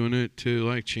just doing it to,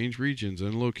 like, change regions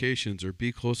and locations or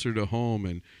be closer to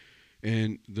home.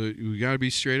 And we got to be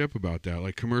straight up about that.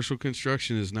 Like, commercial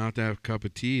construction is not that cup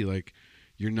of tea. Like,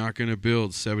 you're not going to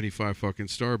build 75 fucking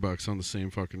Starbucks on the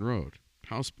same fucking road.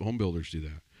 Home builders do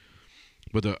that.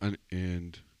 But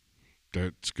and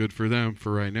that's good for them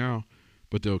for right now.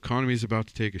 But the economy is about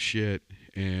to take a shit,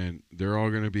 and they're all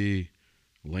going to be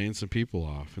laying some people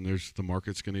off, and the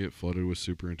market's going to get flooded with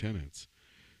superintendents,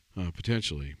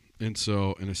 potentially, and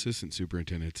assistant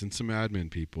superintendents and some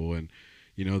admin people, and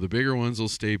the bigger ones will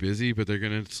stay busy, but they're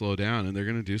going to slow down, and they're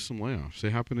going to do some layoffs. It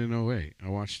happened in 2008. I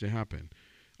watched it happen.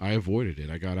 I avoided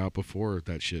it. I got out before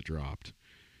that shit dropped,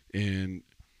 and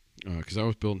because I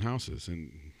was building houses,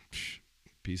 and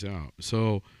peace out.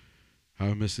 So I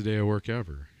haven't missed a day of work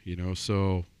ever,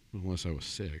 so unless I was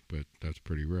sick, but that's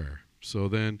pretty rare. So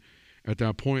then at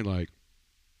that point, like,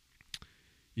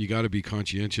 you got to be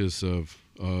conscientious of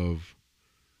the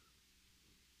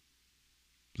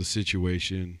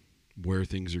situation, where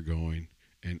things are going,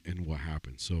 and what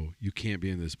happens. So you can't be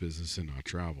in this business and not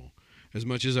travel. As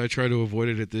much as I try to avoid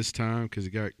it at this time because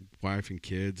you got wife and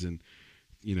kids, and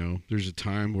there's a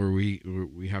time where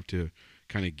we have to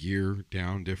kind of gear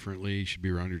down differently. You should be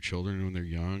around your children when they're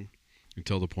young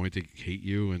until the point they hate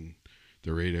you and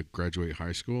they're ready to graduate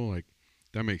high school. Like,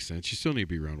 that makes sense. You still need to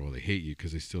be around while they hate you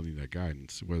because they still need that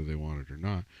guidance, whether they want it or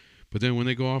not. But then when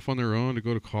they go off on their own to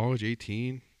go to college,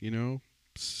 18,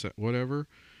 whatever,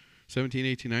 17,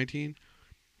 18, 19,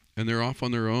 and they're off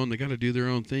on their own, they got to do their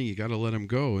own thing. You got to let them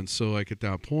go. And so, like, at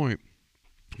that point,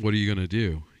 what are you going to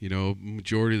do?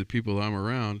 Majority of the people I'm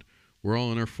around, we're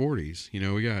all in our 40s.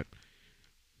 We got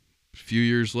a few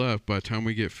years left. By the time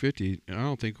we get 50, I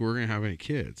don't think we're going to have any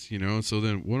kids, So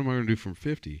then what am I going to do from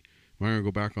 50? Am I going to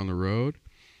go back on the road?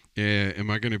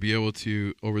 Am I going to be able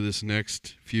to, over this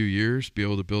next few years, be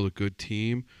able to build a good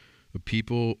team of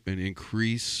people and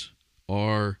increase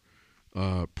our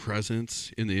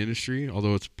presence in the industry,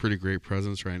 although it's a pretty great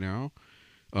presence right now,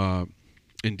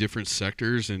 in different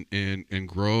sectors and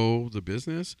grow the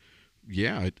business?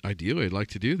 Yeah, ideally, I'd like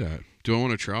to do that. Do I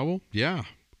want to travel? Yeah,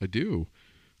 I do.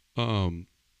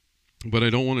 But I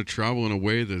don't want to travel in a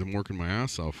way that I'm working my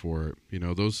ass off for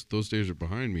it. Those days are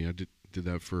behind me. I did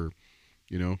that for,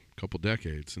 a couple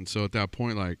decades. And so at that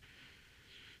point, like,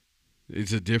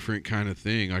 it's a different kind of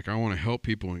thing. Like, I want to help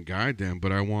people and guide them,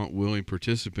 but I want willing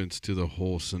participants to the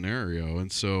whole scenario.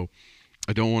 And so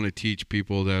I don't want to teach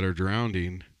people that are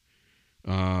drowning.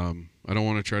 I don't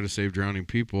want to try to save drowning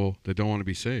people that don't want to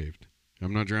be saved.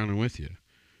 I'm not drowning with you.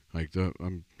 Like,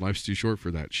 life's too short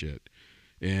for that shit.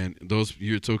 And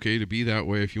it's okay to be that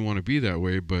way if you want to be that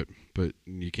way, but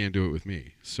you can't do it with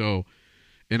me. So,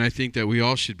 and I think that we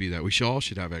all should be that. We all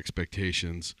should have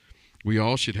expectations. We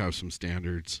all should have some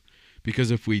standards, because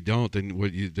if we don't, then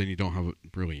you don't have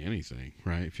really anything,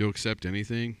 right? If you'll accept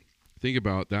anything, think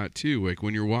about that too. Like,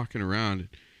 when you're walking around,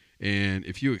 and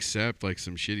if you accept like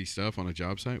some shitty stuff on a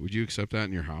job site, would you accept that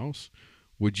in your house?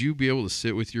 Would you be able to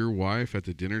sit with your wife at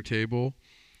the dinner table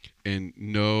and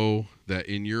know that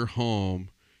in your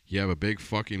home you have a big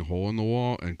fucking hole in the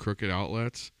wall and crooked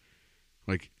outlets?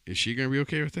 Like, is she going to be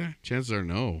okay with that? Chances are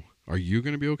no. Are you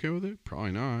going to be okay with it?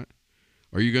 Probably not.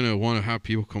 Are you going to want to have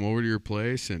people come over to your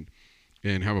place and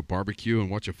have a barbecue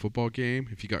and watch a football game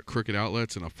if you got crooked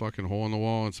outlets and a fucking hole in the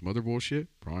wall and some other bullshit?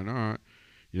 Probably not.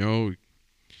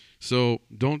 So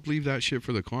don't leave that shit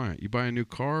for the client. You buy a new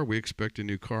car, we expect a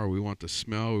new car. We want the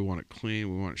smell, we want it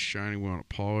clean, we want it shiny, we want it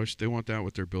polished. They want that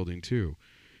with their building too.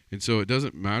 And so it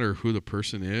doesn't matter who the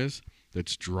person is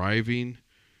that's driving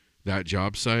that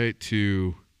job site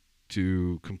to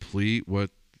complete what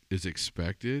is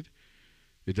expected.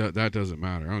 That doesn't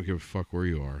matter. I don't give a fuck where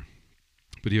you are.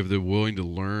 But you have the willing to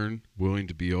learn, willing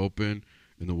to be open,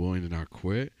 and the willing to not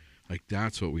quit. Like,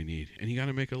 that's what we need. And you got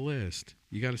to make a list.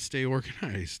 You got to stay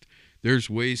organized. There's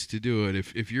ways to do it.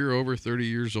 If you're over 30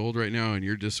 years old right now and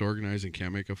you're disorganized and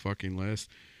can't make a fucking list,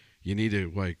 you need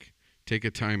to, like, take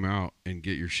a time out and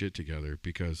get your shit together,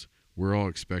 because we're all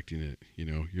expecting it.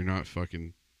 You're not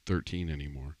fucking 13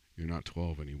 anymore. You're not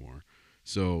 12 anymore.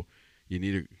 So you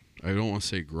need to, I don't want to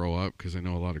say grow up, because I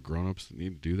know a lot of grown-ups that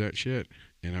need to do that shit.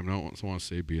 And I don't want to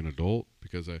say be an adult,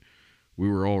 because we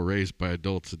were all raised by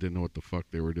adults that didn't know what the fuck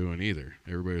they were doing either.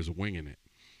 Everybody was winging it.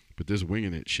 But this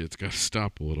winging it shit's got to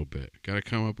stop a little bit. Got to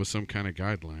come up with some kind of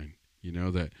guideline,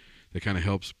 that kind of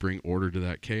helps bring order to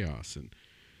that chaos. And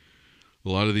a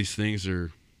lot of these things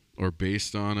are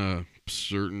based on a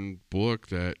certain book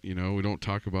that, we don't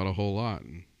talk about a whole lot.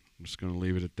 And I'm just going to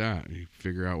leave it at that. And you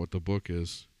figure out what the book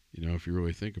is, if you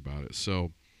really think about it.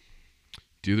 So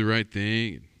do the right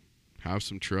thing. Have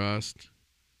some trust.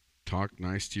 Talk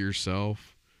nice to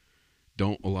yourself.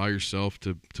 Don't allow yourself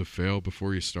to fail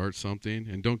before you start something.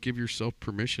 And don't give yourself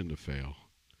permission to fail.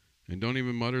 And don't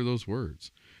even mutter those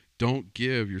words. Don't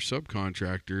give your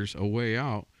subcontractors a way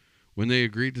out when they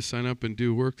agreed to sign up and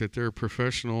do work that they're a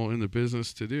professional in the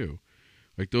business to do.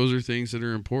 Like, those are things that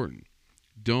are important.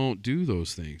 Don't do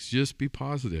those things. Just be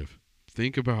positive.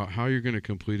 Think about how you're going to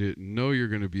complete it. Know you're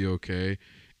going to be okay.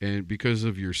 And because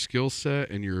of your skill set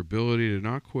and your ability to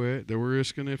not quit, that we're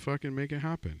just going to fucking make it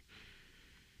happen.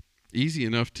 Easy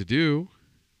enough to do.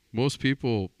 Most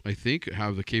people, I think,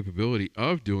 have the capability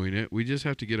of doing it. We just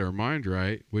have to get our mind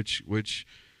right, which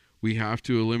we have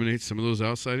to eliminate some of those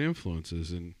outside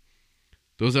influences. And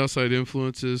those outside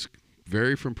influences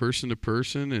vary from person to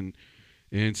person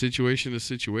and situation to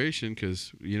situation,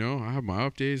 because, I have my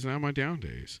up days and I have my down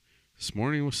days. This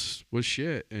morning was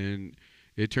shit, and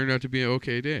it turned out to be an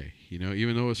okay day,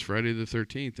 even though it was Friday the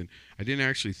 13th. And I didn't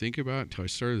actually think about it until I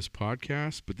started this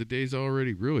podcast, but the day's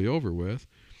already really over with.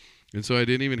 And so I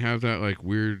didn't even have that, like,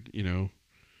 weird,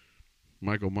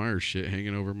 Michael Myers shit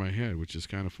hanging over my head, which is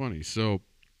kind of funny. So,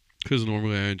 because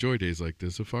normally I enjoy days like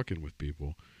this of fucking with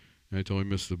people. And I totally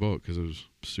missed the boat because I was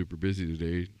super busy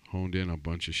today, honed in on a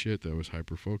bunch of shit that I was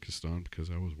hyper focused on because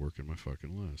I was working my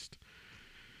fucking list.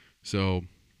 So,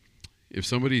 if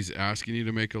somebody's asking you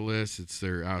to make a list,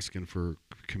 they're asking for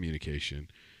communication.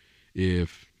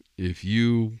 If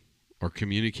you are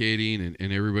communicating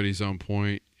and everybody's on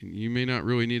point, you may not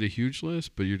really need a huge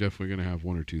list, but you're definitely going to have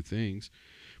one or two things.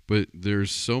 But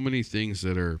there's so many things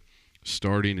that are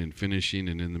starting and finishing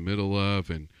and in the middle of,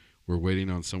 and we're waiting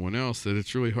on someone else, that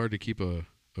it's really hard to keep a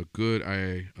good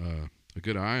eye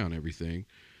on everything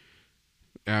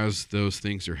as those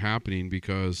things are happening,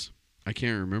 because I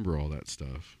can't remember all that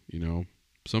stuff.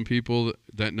 Some people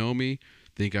that know me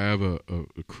think I have a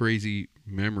crazy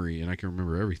memory and I can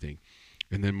remember everything,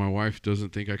 and then my wife doesn't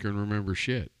think I can remember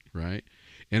shit, right?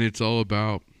 And it's all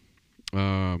about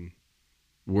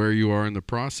where you are in the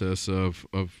process of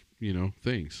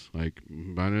things. Like,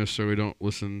 I necessarily don't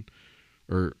listen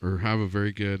or have a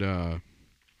very good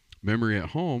memory at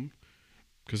home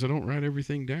because I don't write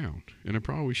everything down, and I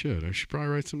probably should. I should probably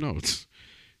write some notes,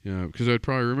 because I'd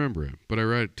probably remember it. But I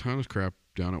write a ton of crap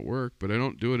down at work, but I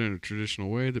don't do it in a traditional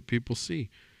way that people see.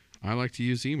 I like to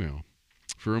use email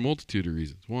for a multitude of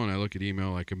reasons. One, I look at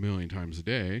email like a million times a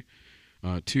day.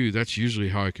 Two, that's usually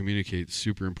how I communicate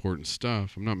super important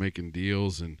stuff. I'm not making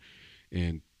deals and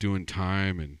doing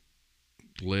time and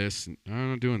lists, and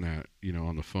I'm not doing that,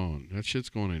 on the phone. That shit's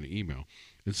going in an email.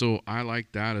 And so I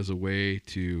like that as a way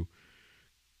to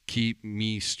keep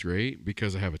me straight,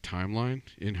 because I have a timeline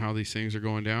in how these things are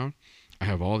going down. I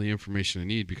have all the information I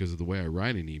need because of the way I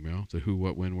write an email, the who,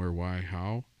 what, when, where, why,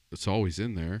 how. It's always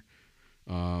in there.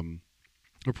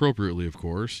 Appropriately, of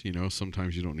course.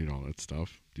 Sometimes you don't need all that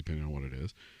stuff, depending on what it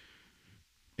is.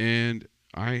 And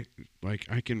I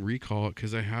can recall it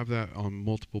because I have that on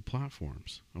multiple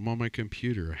platforms. I'm on my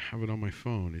computer. I have it on my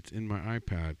phone. It's in my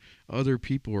iPad. Other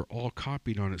people are all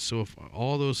copied on it. So if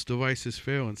all those devices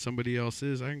fail and somebody else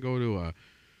is, I can go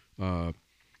to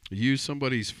use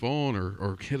somebody's phone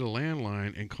or hit a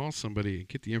landline and call somebody and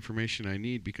get the information I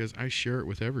need, because I share it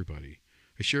with everybody.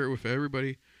 I share it with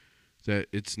everybody that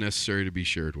it's necessary to be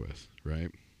shared with,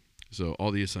 right? So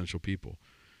all the essential people.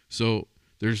 So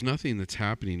there's nothing that's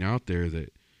happening out there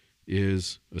that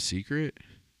is a secret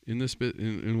in this bit,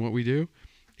 in what we do.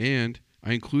 And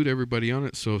I include everybody on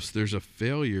it. So if there's a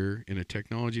failure in a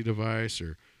technology device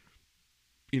or,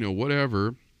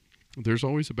 whatever, there's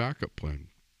always a backup plan.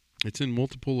 It's in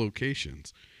multiple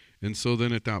locations. And so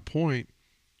then at that point,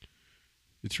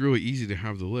 it's really easy to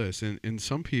have the list. And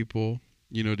some people,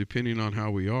 depending on how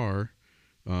we are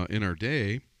in our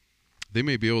day, they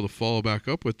may be able to follow back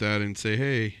up with that and say,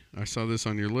 hey, I saw this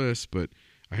on your list, but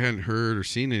I hadn't heard or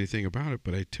seen anything about it,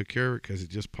 but I took care of it because it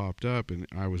just popped up and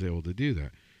I was able to do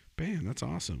that. Bam, that's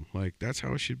awesome. Like, that's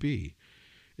how it should be.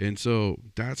 And so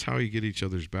that's how you get each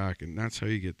other's back, and that's how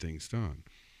you get things done.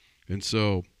 And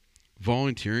so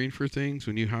volunteering for things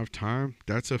when you have time,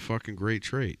 that's a fucking great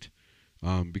trait.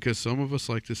 Because some of us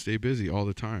like to stay busy all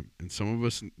the time. And some of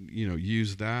us,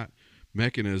 use that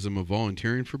mechanism of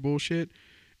volunteering for bullshit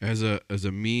as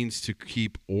a means to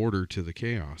keep order to the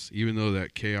chaos. Even though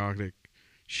that chaotic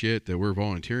shit that we're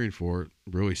volunteering for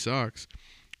really sucks,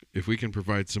 if we can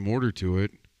provide some order to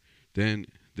it, then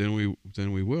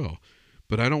we will.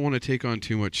 But I don't want to take on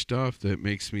too much stuff that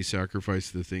makes me sacrifice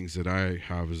the things that I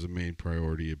have as a main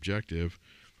priority objective.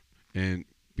 And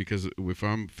because if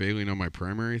I'm failing on my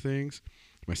primary things,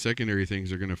 my secondary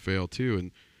things are going to fail too.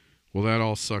 And well, that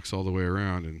all sucks all the way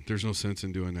around, and there's no sense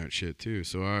in doing that shit too.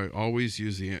 So I always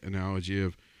use the analogy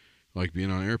of like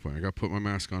being on an airplane. I got to put my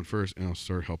mask on first, and I'll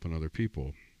start helping other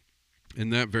people.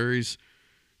 And that varies,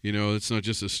 it's not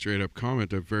just a straight up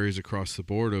comment. That varies across the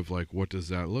board of like, what does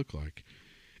that look like?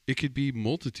 It could be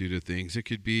multitude of things. It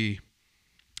could be,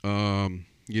 you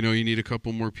need a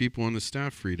couple more people on the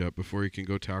staff freed up before you can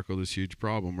go tackle this huge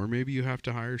problem. Or maybe you have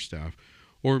to hire staff.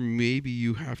 Or maybe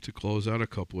you have to close out a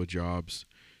couple of jobs.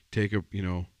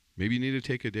 Maybe you need to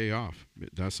take a day off.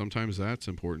 Sometimes that's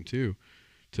important too,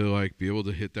 to like be able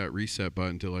to hit that reset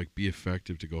button to like be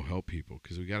effective to go help people,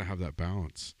 because we got to have that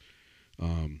balance.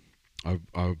 I've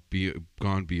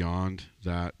gone beyond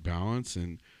that balance,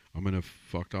 and I'm in a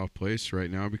fucked off place right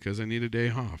now because I need a day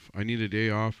off. I need a day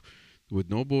off with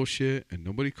no bullshit and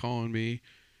nobody calling me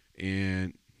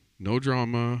and no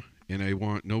drama, and I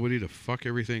want nobody to fuck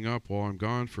everything up while I'm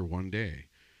gone for one day.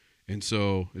 And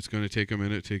so it's going to take a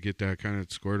minute to get that kind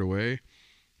of squared away,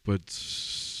 but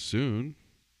soon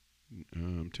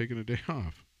I'm taking a day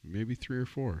off, maybe 3 or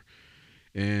 4,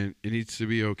 and it needs to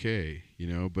be okay,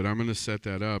 but I'm going to set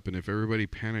that up. And if everybody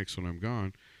panics when I'm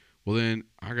gone, Well, then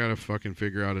I got to fucking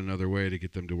figure out another way to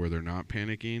get them to where they're not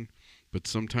panicking. But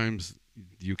sometimes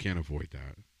you can't avoid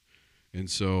that. And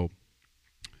so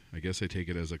I guess I take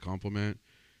it as a compliment.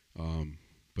 Um,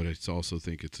 but I also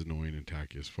think it's annoying and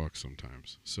tacky as fuck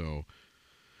sometimes. So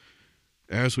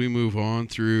as we move on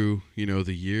through,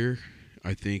 the year,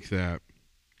 I think that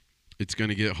it's going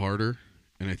to get harder.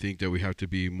 And I think that we have to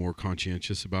be more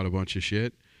conscientious about a bunch of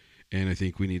shit. And I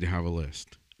think we need to have a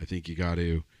list. I think you got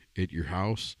to, at your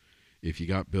house, if you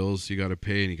got bills you got to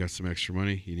pay and you got some extra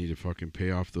money, you need to fucking pay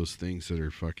off those things that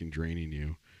are fucking draining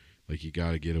you. Like, you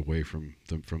got to get away from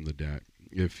the debt.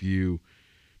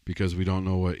 Because we don't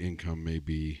know what income may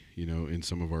be, in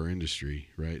some of our industry,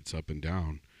 right? It's up and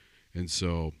down. And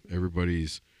so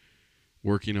everybody's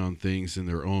working on things in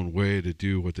their own way to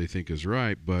do what they think is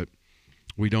right, but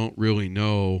we don't really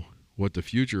know what the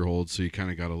future holds, so you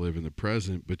kind of got to live in the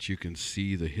present, but you can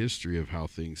see the history of how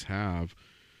things have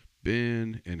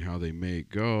been and how they may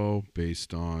go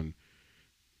based on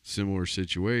similar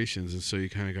situations, and so you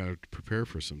kind of got to prepare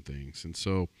for some things. And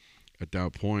so at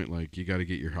that point, like, you got to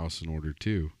get your house in order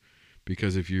too,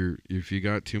 because if you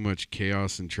got too much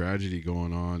chaos and tragedy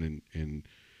going on and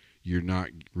you're not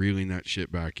reeling that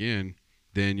shit back in,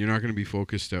 then you're not going to be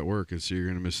focused at work, and so you're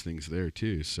going to miss things there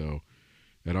too. So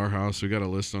at our house, we got a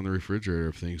list on the refrigerator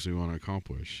of things we want to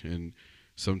accomplish, and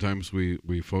sometimes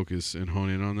we focus and hone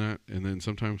in on that, and then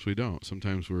sometimes we don't.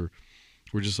 Sometimes we're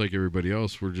just like everybody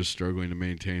else. We're just struggling to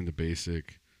maintain the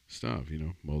basic stuff,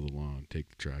 mow the lawn, take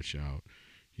the trash out,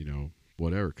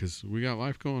 whatever, because we got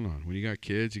life going on. When you got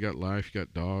kids, you got life, you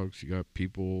got dogs, you got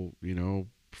people,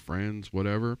 friends,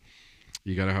 whatever.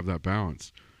 You got to have that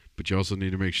balance. But you also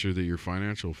need to make sure that your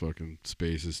financial fucking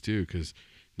space is too, because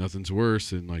nothing's worse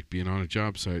than like being on a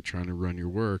job site trying to run your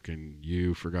work and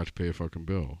you forgot to pay a fucking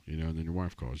bill, and then your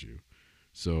wife calls you.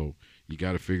 So you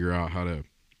got to figure out how to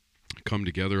come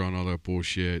together on all that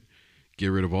bullshit, get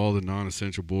rid of all the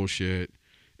non-essential bullshit,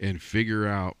 and figure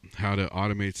out how to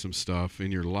automate some stuff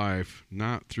in your life,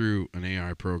 not through an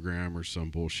AI program or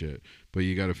some bullshit, but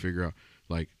you got to figure out,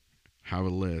 like, have a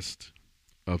list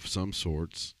of some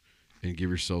sorts and give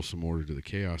yourself some order to the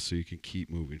chaos so you can keep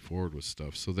moving forward with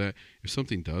stuff, so that if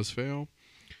something does fail,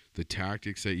 the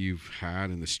tactics that you've had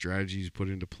and the strategies you put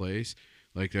into place,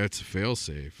 like, that's a fail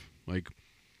safe. Like,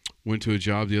 went to a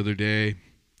job the other day,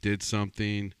 did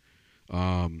something,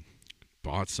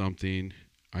 bought something.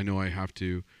 I know I have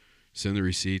to send the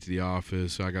receipt to the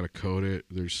office. I got to code it.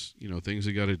 There's, things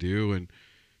I got to do.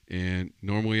 And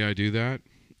normally I do that.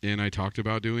 And I talked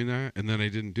about doing that. And then I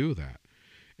didn't do that.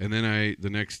 And then the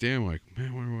next day I'm like,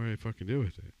 man, what do I fucking do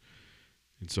with it?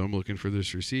 And so I'm looking for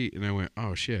this receipt. And I went,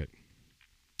 oh shit.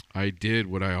 I did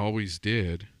what I always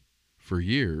did for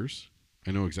years.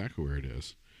 I know exactly where it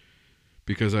is.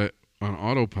 Because on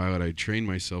autopilot, I trained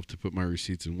myself to put my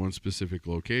receipts in one specific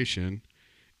location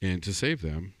and to save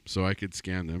them so I could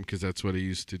scan them, because that's what I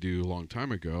used to do a long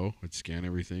time ago. I'd scan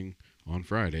everything on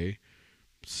Friday,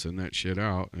 send that shit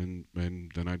out, and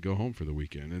then I'd go home for the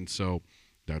weekend. And so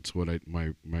that's what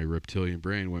my reptilian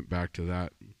brain went back to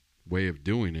that way of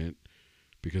doing it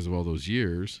because of all those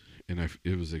years, and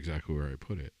it was exactly where I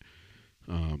put it.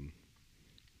 And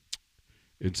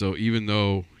so even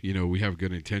though, we have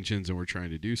good intentions and we're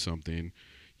trying to do something,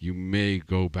 you may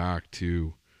go back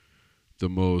to the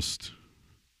most,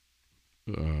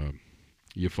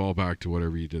 you fall back to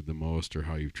whatever you did the most or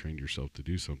how you've trained yourself to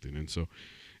do something. And so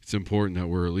it's important that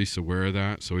we're at least aware of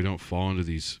that so we don't fall into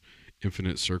these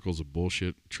infinite circles of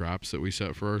bullshit traps that we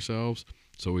set for ourselves.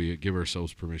 So we give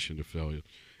ourselves permission to fail.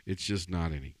 It's just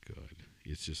not any good.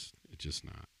 It's just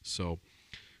not. So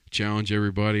challenge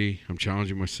everybody. I'm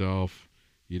challenging myself.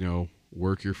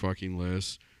 Work your fucking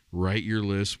list. Write your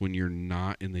list when you're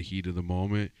not in the heat of the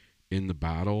moment, in the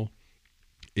battle,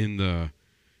 in the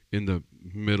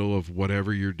middle of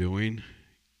whatever you're doing.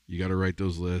 You got to write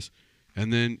those lists,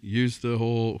 and then use the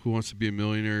whole "Who Wants to Be a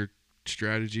Millionaire"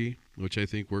 strategy, which I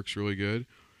think works really good.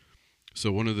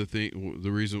 So one of the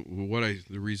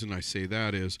reason I say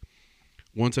that is,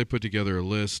 once I put together a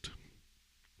list,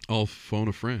 I'll phone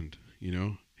a friend.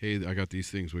 Hey, I got these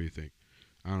things. What do you think?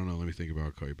 I don't know. Let me think about it.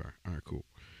 I'll call you back. All right, cool.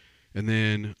 And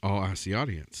then I'll ask the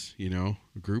audience,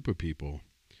 a group of people.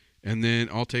 And then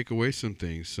I'll take away some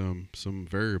things, some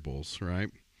variables, right?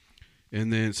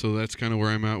 And then, so that's kind of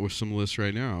where I'm at with some lists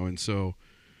right now. And so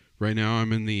right now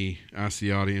I'm in the ask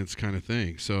the audience kind of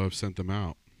thing. So I've sent them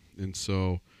out. And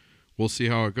so we'll see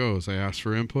how it goes. I asked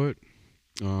for input.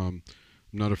 I'm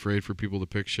not afraid for people to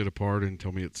pick shit apart and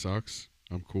tell me it sucks.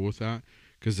 I'm cool with that.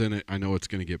 Because then I know it's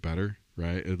going to get better,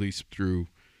 right? At least through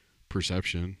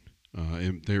perception.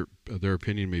 And their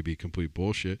opinion may be complete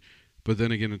bullshit, But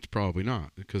then again, it's probably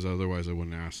not, because otherwise I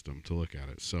wouldn't ask them to look at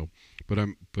it. So, but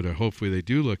hopefully they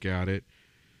do look at it,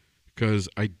 because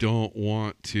I don't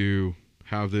want to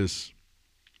have this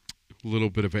little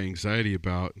bit of anxiety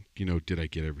about, did I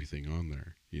get everything on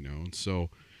there, And so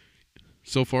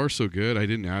far so good. I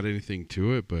didn't add anything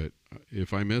to it, but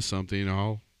if I miss something,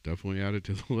 I'll definitely add it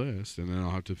to the list, and then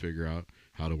I'll have to figure out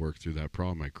how to work through that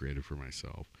problem I created for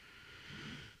myself.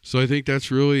 So I think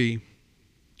that's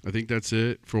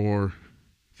it for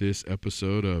this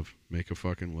episode of Make a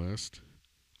Fucking List.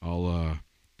 I'll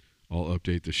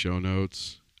update the show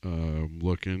notes. We're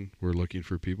looking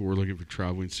for people. We're looking for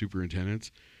traveling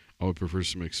superintendents. I would prefer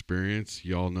some experience.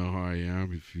 Y'all know how I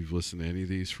am if you've listened to any of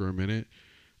these for a minute.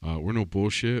 We're no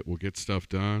bullshit. We'll get stuff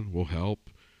done. We'll help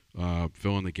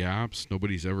fill in the gaps.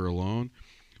 Nobody's ever alone.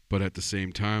 But at the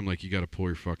same time, like, you got to pull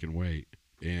your fucking weight.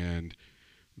 And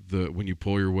when you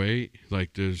pull your weight,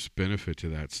 like, there's benefit to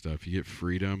that stuff. You get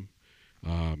freedom.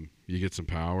 You get some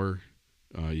power.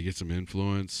 You get some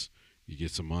influence. You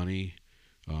get some money.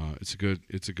 It's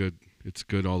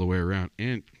good all the way around.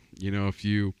 And, if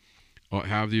you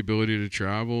have the ability to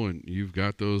travel and you've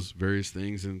got those various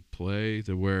things in play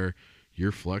to where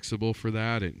you're flexible for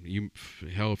that, and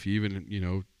if you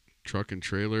even, truck and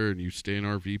trailer and you stay in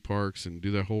RV parks and do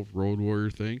that whole road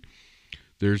warrior thing,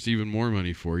 there's even more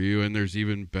money for you, and there's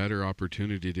even better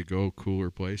opportunity to go cooler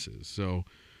places. So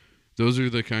those are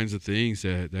the kinds of things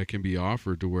that can be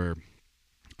offered, to where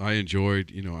I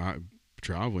enjoyed,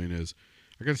 traveling, is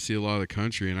I got to see a lot of the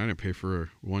country, and I didn't pay for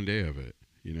one day of it.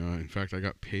 In fact, I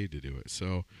got paid to do it.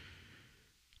 So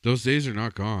those days are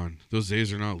not gone. Those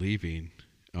days are not leaving.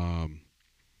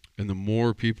 And the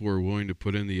more people are willing to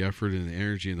put in the effort and the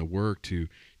energy and the work to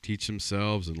teach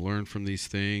themselves and learn from these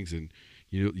things, and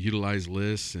utilize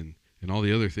lists and all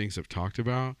the other things I've talked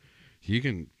about, you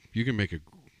can make a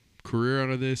career out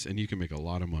of this, and you can make a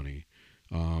lot of money,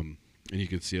 and you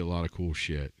can see a lot of cool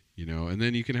shit, and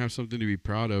then you can have something to be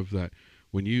proud of, that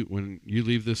when you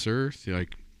leave this earth,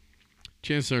 like,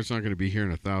 chances are it's not going to be here in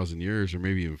 1,000 years, or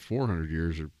maybe even 400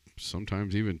 years, or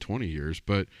sometimes even 20 years,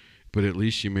 but at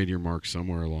least you made your mark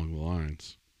somewhere along the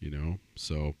lines,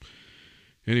 So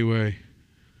anyway,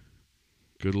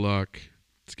 good luck.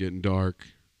 It's getting dark.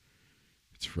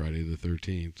 It's Friday the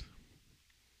 13th.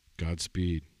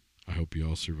 Godspeed. I hope you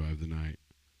all survive the night.